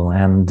flexible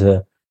and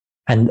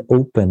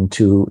open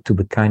to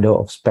the kind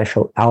of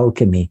special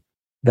alchemy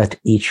that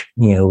each,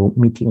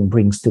 meeting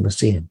brings to the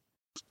scene.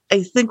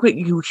 I think what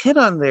you hit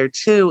on there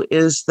too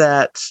is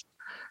that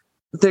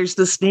there's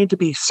this need to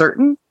be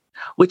certain,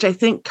 which I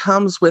think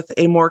comes with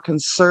a more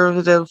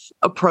conservative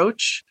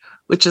approach,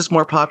 which is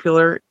more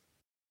popular.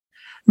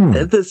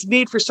 This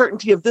need for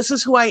certainty of this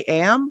is who I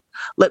am.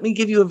 Let me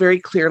give you a very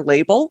clear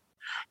label.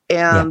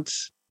 And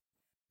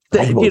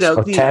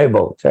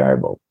terrible.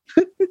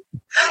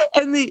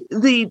 And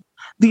the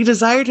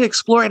desire to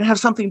explore and have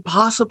something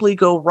possibly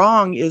go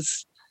wrong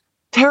is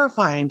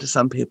terrifying to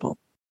some people.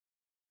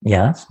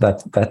 Yes,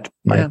 that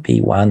might be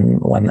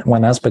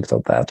one aspect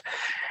of that.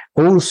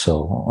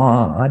 Also,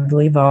 I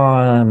believe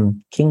our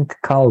kink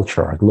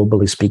culture,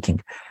 globally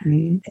speaking,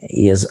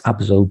 is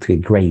absolutely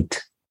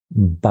great,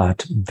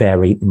 but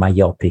very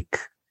myopic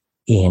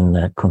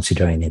in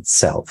considering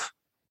itself.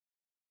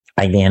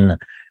 I mean,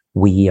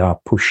 we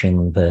are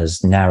pushing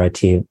this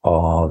narrative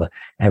of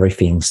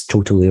everything's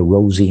totally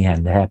rosy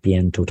and happy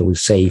and totally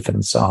safe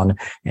and so on,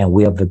 and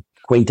we are the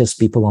greatest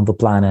people on the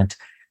planet.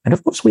 And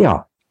of course we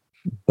are.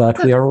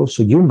 But we are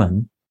also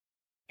human.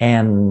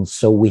 And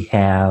so we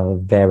have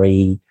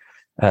very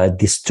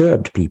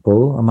disturbed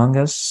people among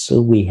us.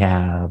 So we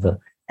have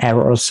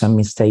errors and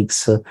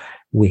mistakes.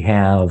 We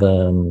have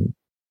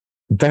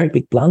very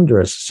big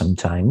blunders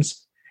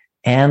sometimes.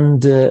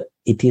 And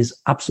it is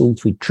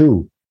absolutely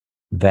true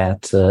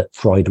that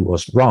Freud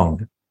was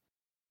wrong.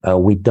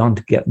 We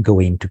don't go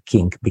into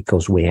kink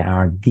because we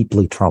are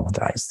deeply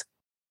traumatized.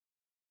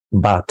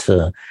 But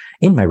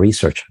in my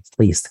research, at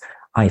least,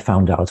 I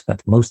found out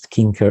that most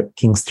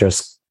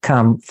kinksters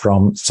come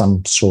from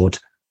some sort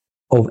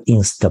of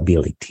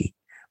instability,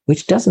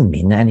 which doesn't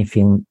mean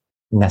anything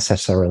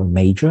necessarily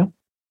major.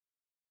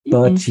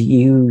 But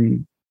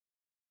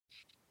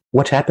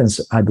what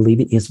happens, I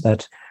believe, is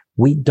that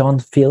we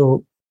don't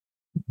feel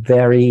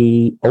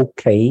very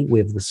okay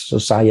with the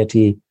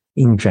society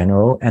in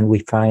general, and we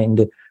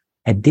find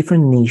a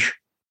different niche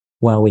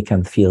where we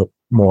can feel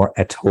more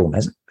at home,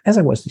 as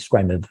I was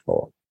describing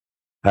before.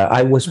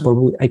 I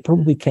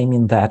probably came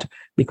in that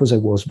because I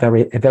was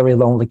a very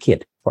lonely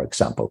kid, for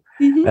example.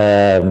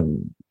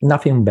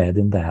 Nothing bad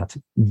in that,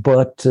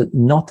 but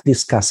not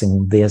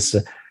discussing this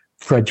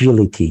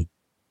fragility,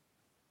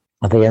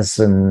 these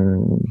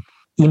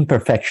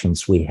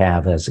imperfections we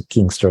have as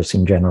kinksters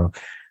in general.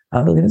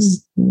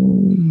 This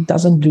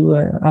doesn't do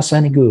us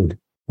any good.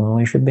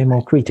 We should be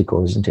more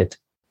critical, isn't it?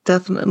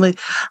 Definitely.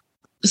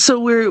 So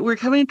we're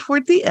coming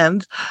toward the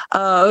end.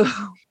 I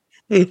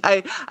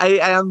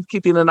am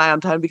keeping an eye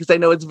on time because I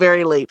know it's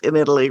very late in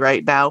Italy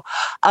right now.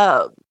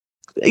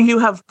 You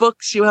have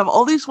books, you have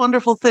all these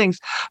wonderful things.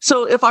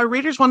 So if our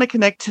readers want to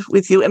connect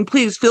with you, and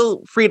please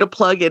feel free to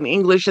plug in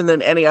English and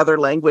then any other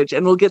language,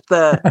 and we'll get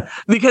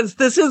because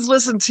this is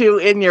listened to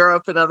in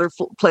Europe and other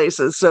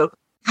places. So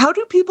how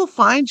do people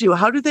find you?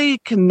 How do they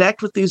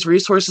connect with these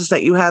resources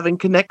that you have and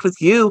connect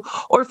with you?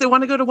 Or if they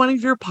want to go to one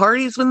of your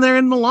parties when they're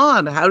in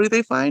Milan, how do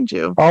they find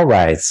you? All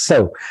right.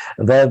 So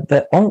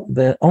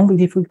the only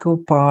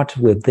difficult part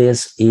with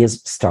this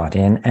is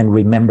starting and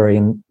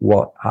remembering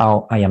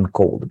how I am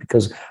called,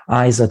 because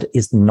Ayzad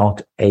is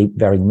not a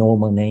very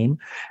normal name.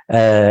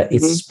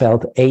 It's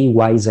spelled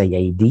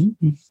Ayzad.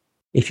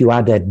 If you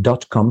add a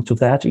 .com to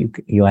that,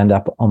 you end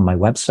up on my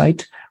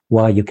website,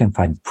 where you can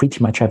find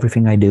pretty much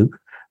everything I do.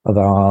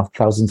 There are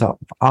thousands of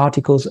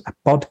articles, a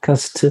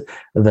podcast,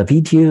 the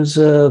videos,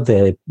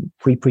 the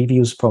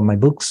previews for my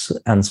books,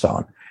 and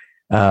so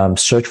on.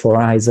 Search for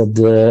Ayzad,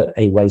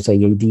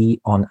 Ayzad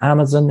on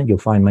Amazon. You'll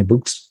find my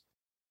books.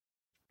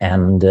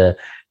 And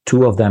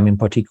two of them in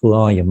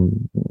particular,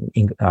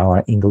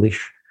 our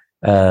English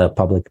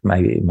public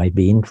might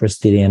be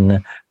interested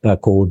in,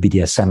 called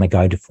BDSM, A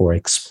Guide for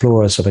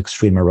Explorers of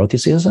Extreme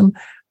Eroticism,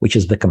 which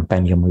is the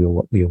compendium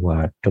we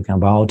were talking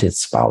about.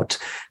 It's about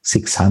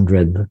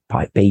 600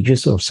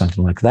 pages or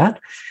something like that.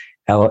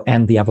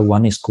 And the other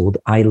one is called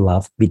I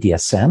Love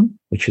BDSM,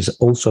 which is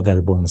also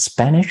available in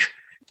Spanish.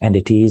 And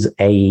it is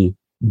a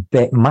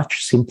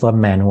much simpler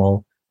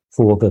manual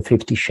for the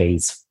 50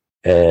 Shades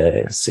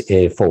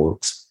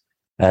folks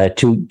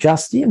to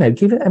just,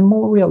 give a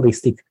more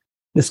realistic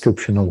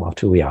description of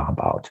what we are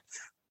about.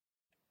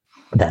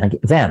 Then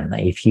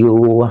if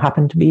you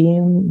happen to be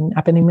in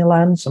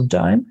Milan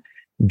sometime,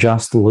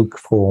 just look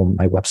for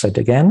my website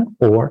again,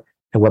 or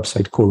a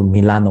website called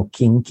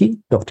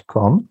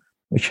milanokinky.com,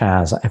 which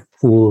has a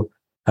full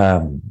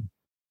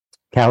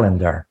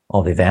calendar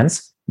of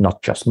events,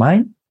 not just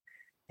mine.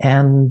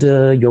 And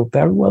you're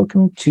very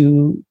welcome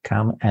to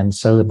come and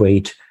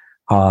celebrate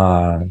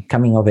our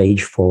coming of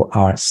age for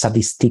our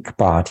sadistic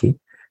party.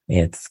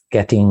 It's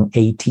getting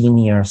 18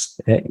 years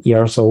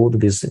old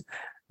this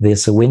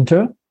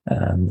winter,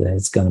 and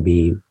it's going to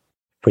be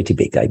pretty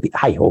big.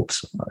 I hope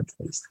so, at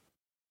least.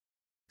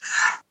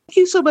 Thank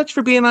you so much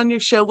for being on your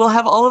show. We'll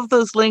have all of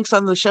those links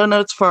on the show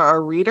notes for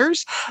our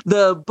readers.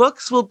 The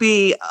books will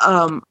be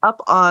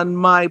up on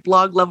my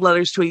blog, Love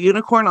Letters to a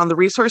Unicorn, on the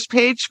resource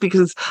page,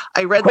 because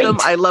I read them.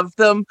 I loved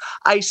them.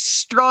 I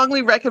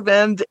strongly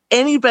recommend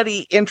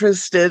anybody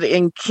interested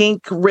in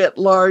kink writ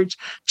large,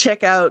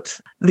 check out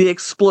The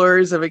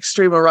Explorers of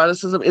Extreme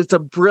Eroticism. It's a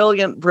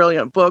brilliant,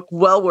 brilliant book,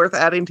 well worth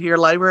adding to your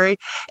library.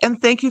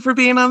 And thank you for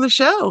being on the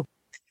show.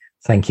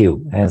 Thank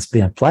you. It's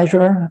been a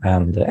pleasure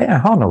and an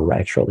honor,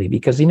 actually,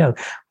 because,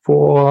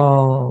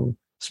 for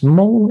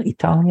small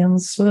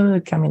Italians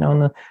coming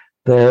on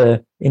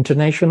the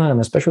international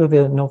and especially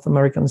the North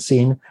American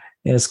scene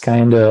is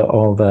kind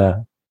of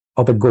a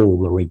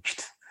goal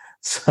reached.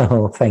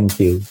 So thank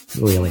you,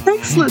 really.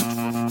 Excellent.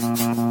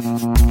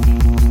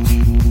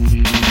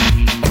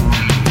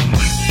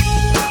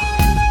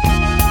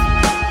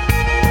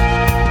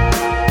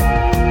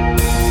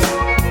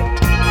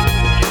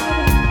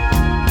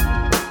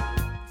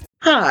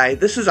 Hi,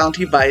 this is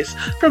Auntie Vice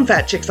from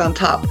Fat Chicks on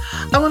Top.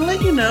 I want to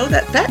let you know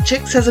that Fat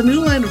Chicks has a new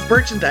line of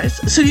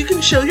merchandise so you can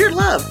show your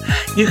love.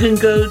 You can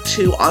go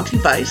to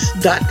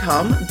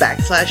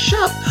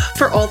auntie.vice.com/shop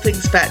for all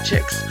things Fat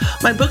Chicks.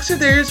 My books are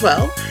there as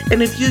well,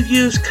 and if you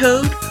use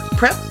code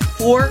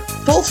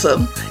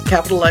PREP4FULSOME,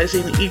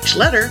 capitalizing each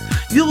letter,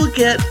 you will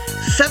get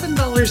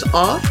 $7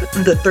 off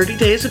the 30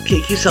 Days of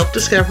Kinky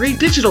Self-Discovery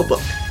digital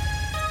book.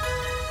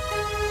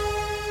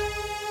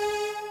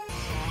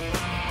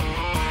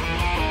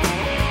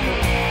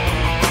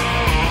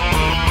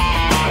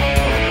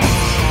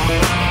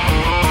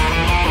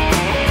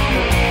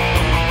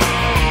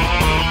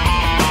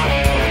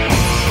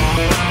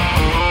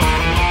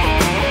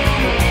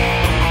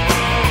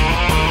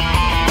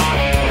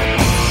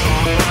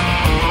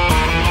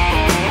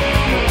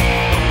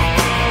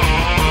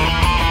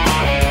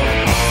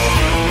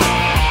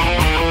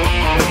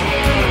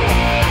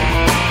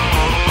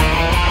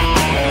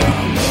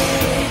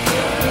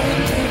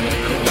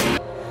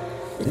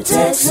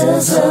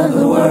 of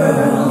the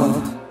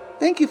world.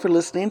 Thank you for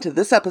listening to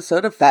this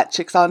episode of Fat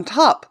Chicks on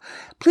Top.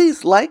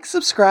 Please like,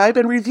 subscribe,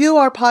 and review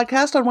our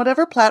podcast on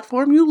whatever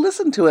platform you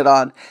listen to it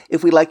on.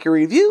 If we like your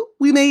review,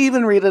 we may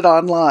even read it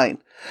online.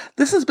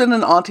 This has been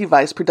an Auntie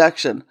Vice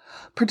production.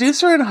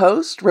 Producer and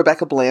host,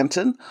 Rebecca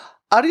Blanton.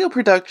 Audio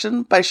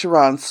production by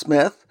Sharon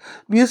Smith.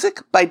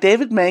 Music by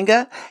David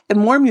Manga. And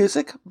more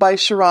music by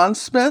Sharon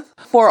Smith.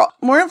 For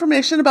more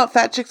information about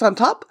Fat Chicks on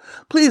Top,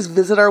 please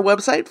visit our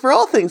website for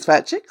all things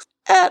Fat Chicks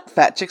at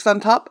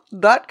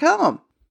fatchicksontop.com.